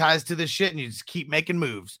desensitized to this shit and you just keep making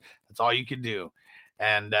moves. That's all you can do.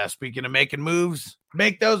 And speaking of making moves,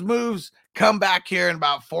 make those moves. Come back here in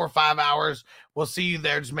about 4 or 5 hours. We'll see you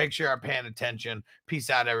there. Just make sure you're paying attention. Peace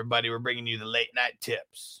out, everybody. We're bringing you the late night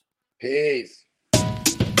tips. Peace.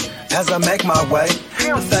 As I make my way,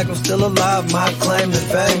 the fact I'm still alive, my claim to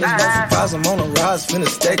fame. It's no surprise I'm on a rise, finna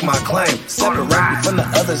stake my claim. Separate me from the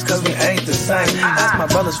others, cause we ain't the same. Ask my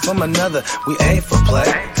brothers from another, we ain't for play.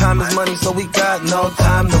 Time is money, so we got no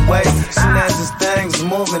time to waste. Soon as this thing's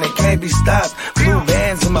moving, it can't be stopped. Blue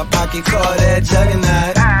bands in my pocket, call that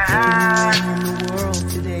juggernaut. Anywhere in the world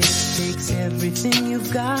today takes everything you've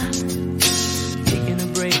got. Taking a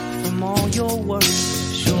break from all your work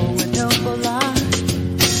sure would help a lot.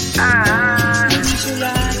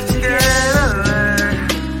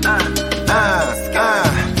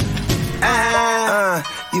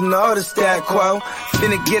 You know the stat quo.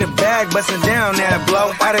 Finna get a bag, bustin' down that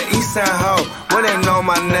blow. Out of East Side Ho, where they know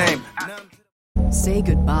my name. Say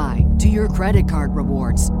goodbye to your credit card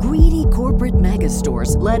rewards. Greedy corporate mega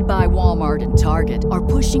stores, led by Walmart and Target, are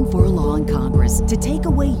pushing for a law in Congress to take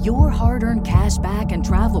away your hard-earned cash back and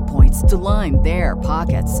travel points to line their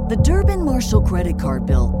pockets. The Durbin-Marshall credit card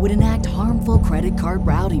bill would enact harmful credit card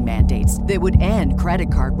routing mandates that would end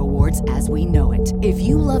credit card rewards as we know it. If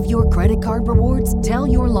you love your credit card rewards, tell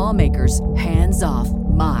your lawmakers, hands off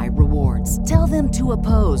my rewards. Tell them to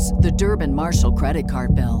oppose the Durbin-Marshall credit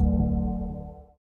card bill.